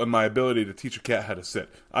successful in my ability to teach a cat how to sit.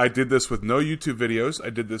 I did this with no YouTube videos.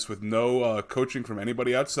 I did this with no coaching from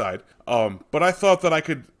anybody outside. But I thought that I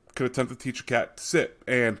could attempt to teach a cat to sit.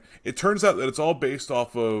 And it turns out that it's all based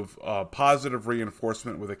off of positive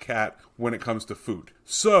reinforcement with a cat when it comes to food.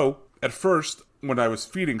 So, at first, when I was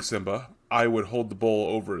feeding Simba, I would hold the bowl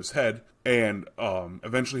over his head, and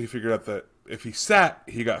eventually he figured out that if he sat,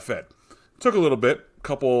 he got fed. It took a little bit,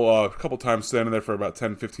 couple times standing there for about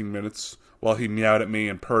 10-15 minutes while he meowed at me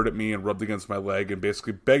and purred at me and rubbed against my leg and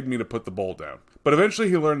basically begged me to put the bowl down. But eventually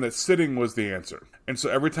he learned that sitting was the answer. And so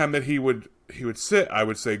every time that he would sit, I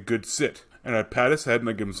would say, good sit. and I'd pat his head and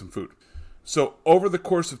I'd give him some food. So over the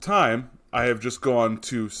course of time, I have just gone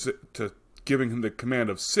to giving him the command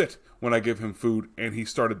of sit when I give him food, and he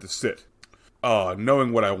started to sit,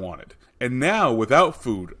 knowing what I wanted. And now, without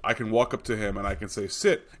food, I can walk up to him and I can say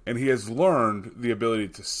sit, and he has learned the ability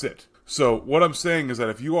to sit. So what I'm saying is that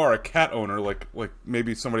if you are a cat owner, like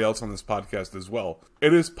maybe somebody else on this podcast as well,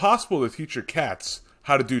 it is possible to teach your cats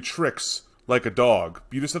how to do tricks like a dog.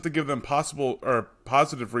 You just have to give them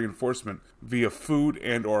positive reinforcement via food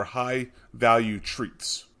and or high value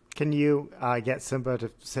treats. Can you get Simba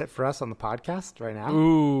to sit for us on the podcast right now?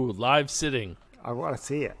 Ooh, live sitting. I want to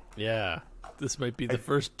see it. Yeah. This might be the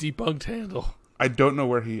first debunked handle. I don't know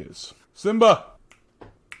where he is. Simba!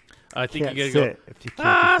 I think can't you gotta sit go. If you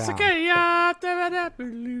can't be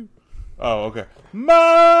found. Oh, okay.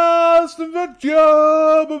 Master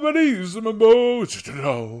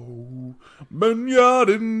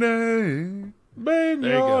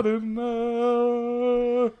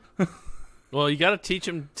Well, you got to teach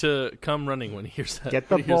him to come running when he hears that. Get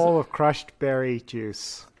the bowl of crushed berry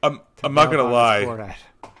juice. I'm not gonna lie.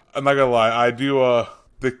 I'm not gonna lie. I do.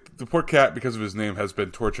 The poor cat, because of his name, has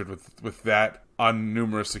been tortured with that on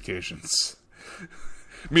numerous occasions.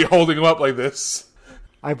 Me holding him up like this.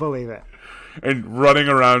 I believe it. And running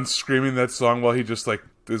around screaming that song while he just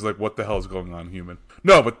is like, what the hell is going on, human?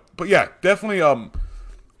 No, but yeah, definitely.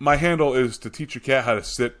 My handle is to teach your cat how to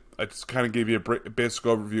sit. I just kind of gave you a basic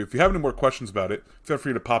overview. If you have any more questions about it, feel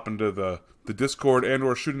free to pop into the Discord and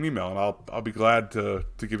or shoot an email, and I'll be glad to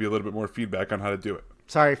give you a little bit more feedback on how to do it.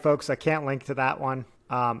 Sorry, folks, I can't link to that one.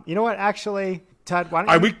 You know what? Actually, Ted, why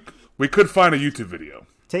don't you... We could find a YouTube video.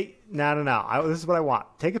 No. This is what I want.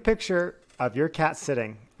 Take a picture of your cat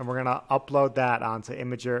sitting, and we're going to upload that onto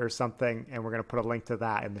Imager or something, and we're going to put a link to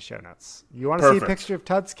that in the show notes. You want to see a picture of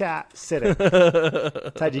Tud's cat sitting?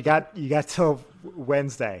 Ted, you got till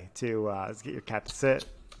Wednesday to get your cat to sit.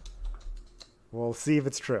 We'll see if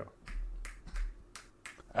it's true.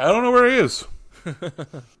 I don't know where he is.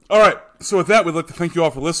 All right, so with that, we'd like to thank you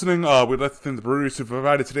all for listening. We'd like to thank the breweries who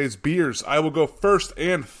provided today's beers. I will go first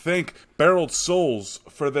and thank Barreled Souls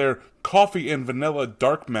for their coffee and vanilla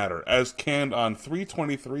dark matter as canned on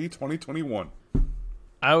 3/23/2021.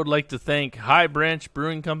 I would like to thank High Branch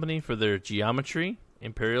Brewing Company for their Geometry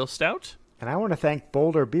Imperial Stout. And I want to thank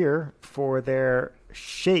Boulder Beer for their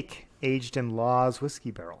Shake aged in Laws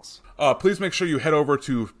whiskey barrels. Please make sure you head over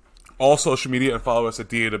to all social media and follow us at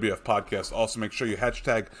DAWF Podcast. Also, make sure you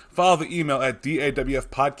follow the email at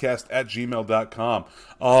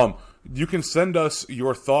dawfpodcast@gmail.com. You can send us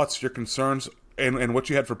your thoughts, your concerns, and what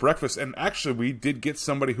you had for breakfast. And actually, we did get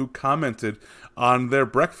somebody who commented on their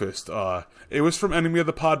breakfast. It was from Enemy of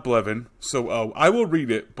the Pod Blevin, so I will read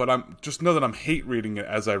it, but just know that I'm hate reading it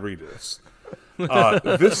as I read this.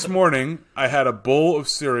 This morning, I had a bowl of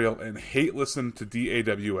cereal and hate listened to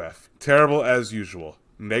DAWF. Terrible as usual.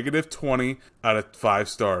 -20 out of 5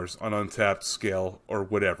 stars on Untapped scale or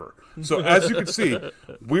whatever. So as you can see,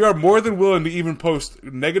 we are more than willing to even post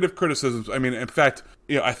negative criticisms. I mean, in fact,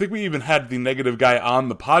 I think we even had the negative guy on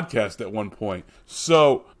the podcast at one point.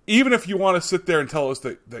 So even if you want to sit there and tell us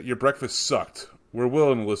that your breakfast sucked, we're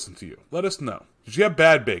willing to listen to you. Let us know. Did you have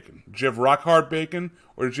bad bacon? Did you have rock hard bacon?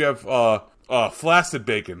 Or did you have flaccid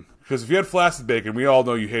bacon? Because if you had flaccid bacon, we all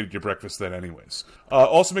know you hated your breakfast then anyways.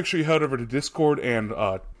 Also, make sure you head over to Discord and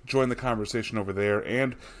join the conversation over there.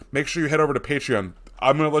 And make sure you head over to Patreon.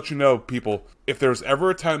 I'm going to let you know, people, if there's ever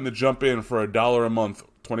a time to jump in for $1 a month,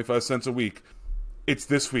 25 cents a week, it's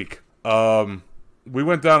this week. We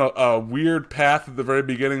went down a weird path at the very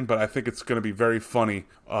beginning, but I think it's going to be very funny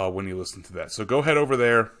when you listen to that. So go head over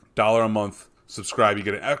there, $1 a month, subscribe. You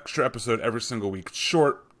get an extra episode every single week. It's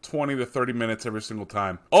short. 20 to 30 minutes every single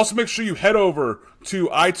time. Also, make sure you head over to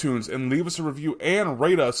iTunes and leave us a review and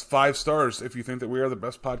rate us 5 stars if you think that we are the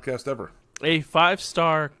best podcast ever. A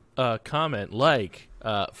 5-star comment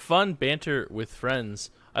fun banter with friends.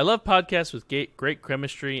 I love podcasts with great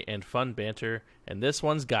chemistry and fun banter, and this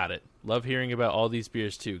one's got it. Love hearing about all these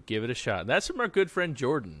beers, too. Give it a shot. And that's from our good friend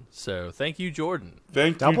Jordan. So, thank you, Jordan.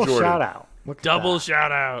 Thank you, Jordan. Double shout out. Double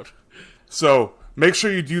shout out. So, make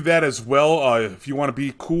sure you do that as well. If you want to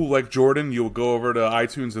be cool like Jordan, you'll go over to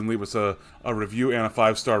iTunes and leave us a review and a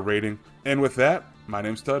 5-star rating. And with that, my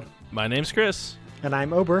name's Tud. My name's Chris. And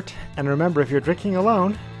I'm Obert. And remember, if you're drinking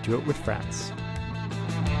alone, do it with friends.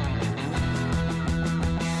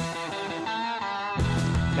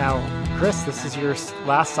 Now, Chris, this is your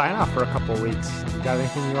last sign-off for a couple of weeks. You got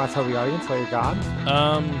anything you want to tell the audience while you're gone?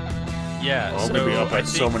 Yeah. Oh, so we up at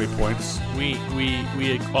so many points. We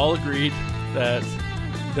all agreed that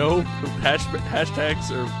no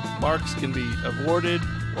hashtags or marks can be awarded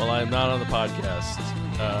while I'm not on the podcast.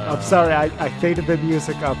 I'm sorry, I faded the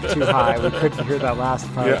music up too high. We couldn't hear that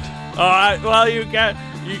last part. Yeah. All right. Well, you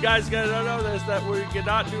guys gotta know this, that we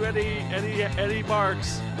cannot do any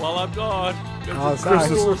marks while I'm gone. Oh, sorry,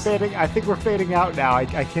 I think we're fading out now. I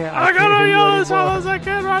can't. I can't gotta hear you yell as anymore. hard as I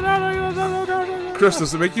can right now. Chris,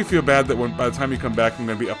 does it make you feel bad that by the time you come back, I'm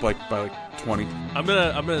going to be up by 20? I'm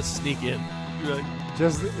gonna sneak in. Be like,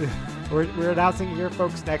 Just we're announcing here,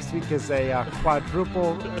 folks. Next week is a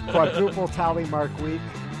quadruple tally mark week.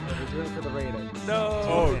 And we're doing it for the rating. no.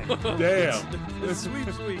 Oh, damn. It's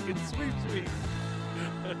sweeps week. It's sweeps week.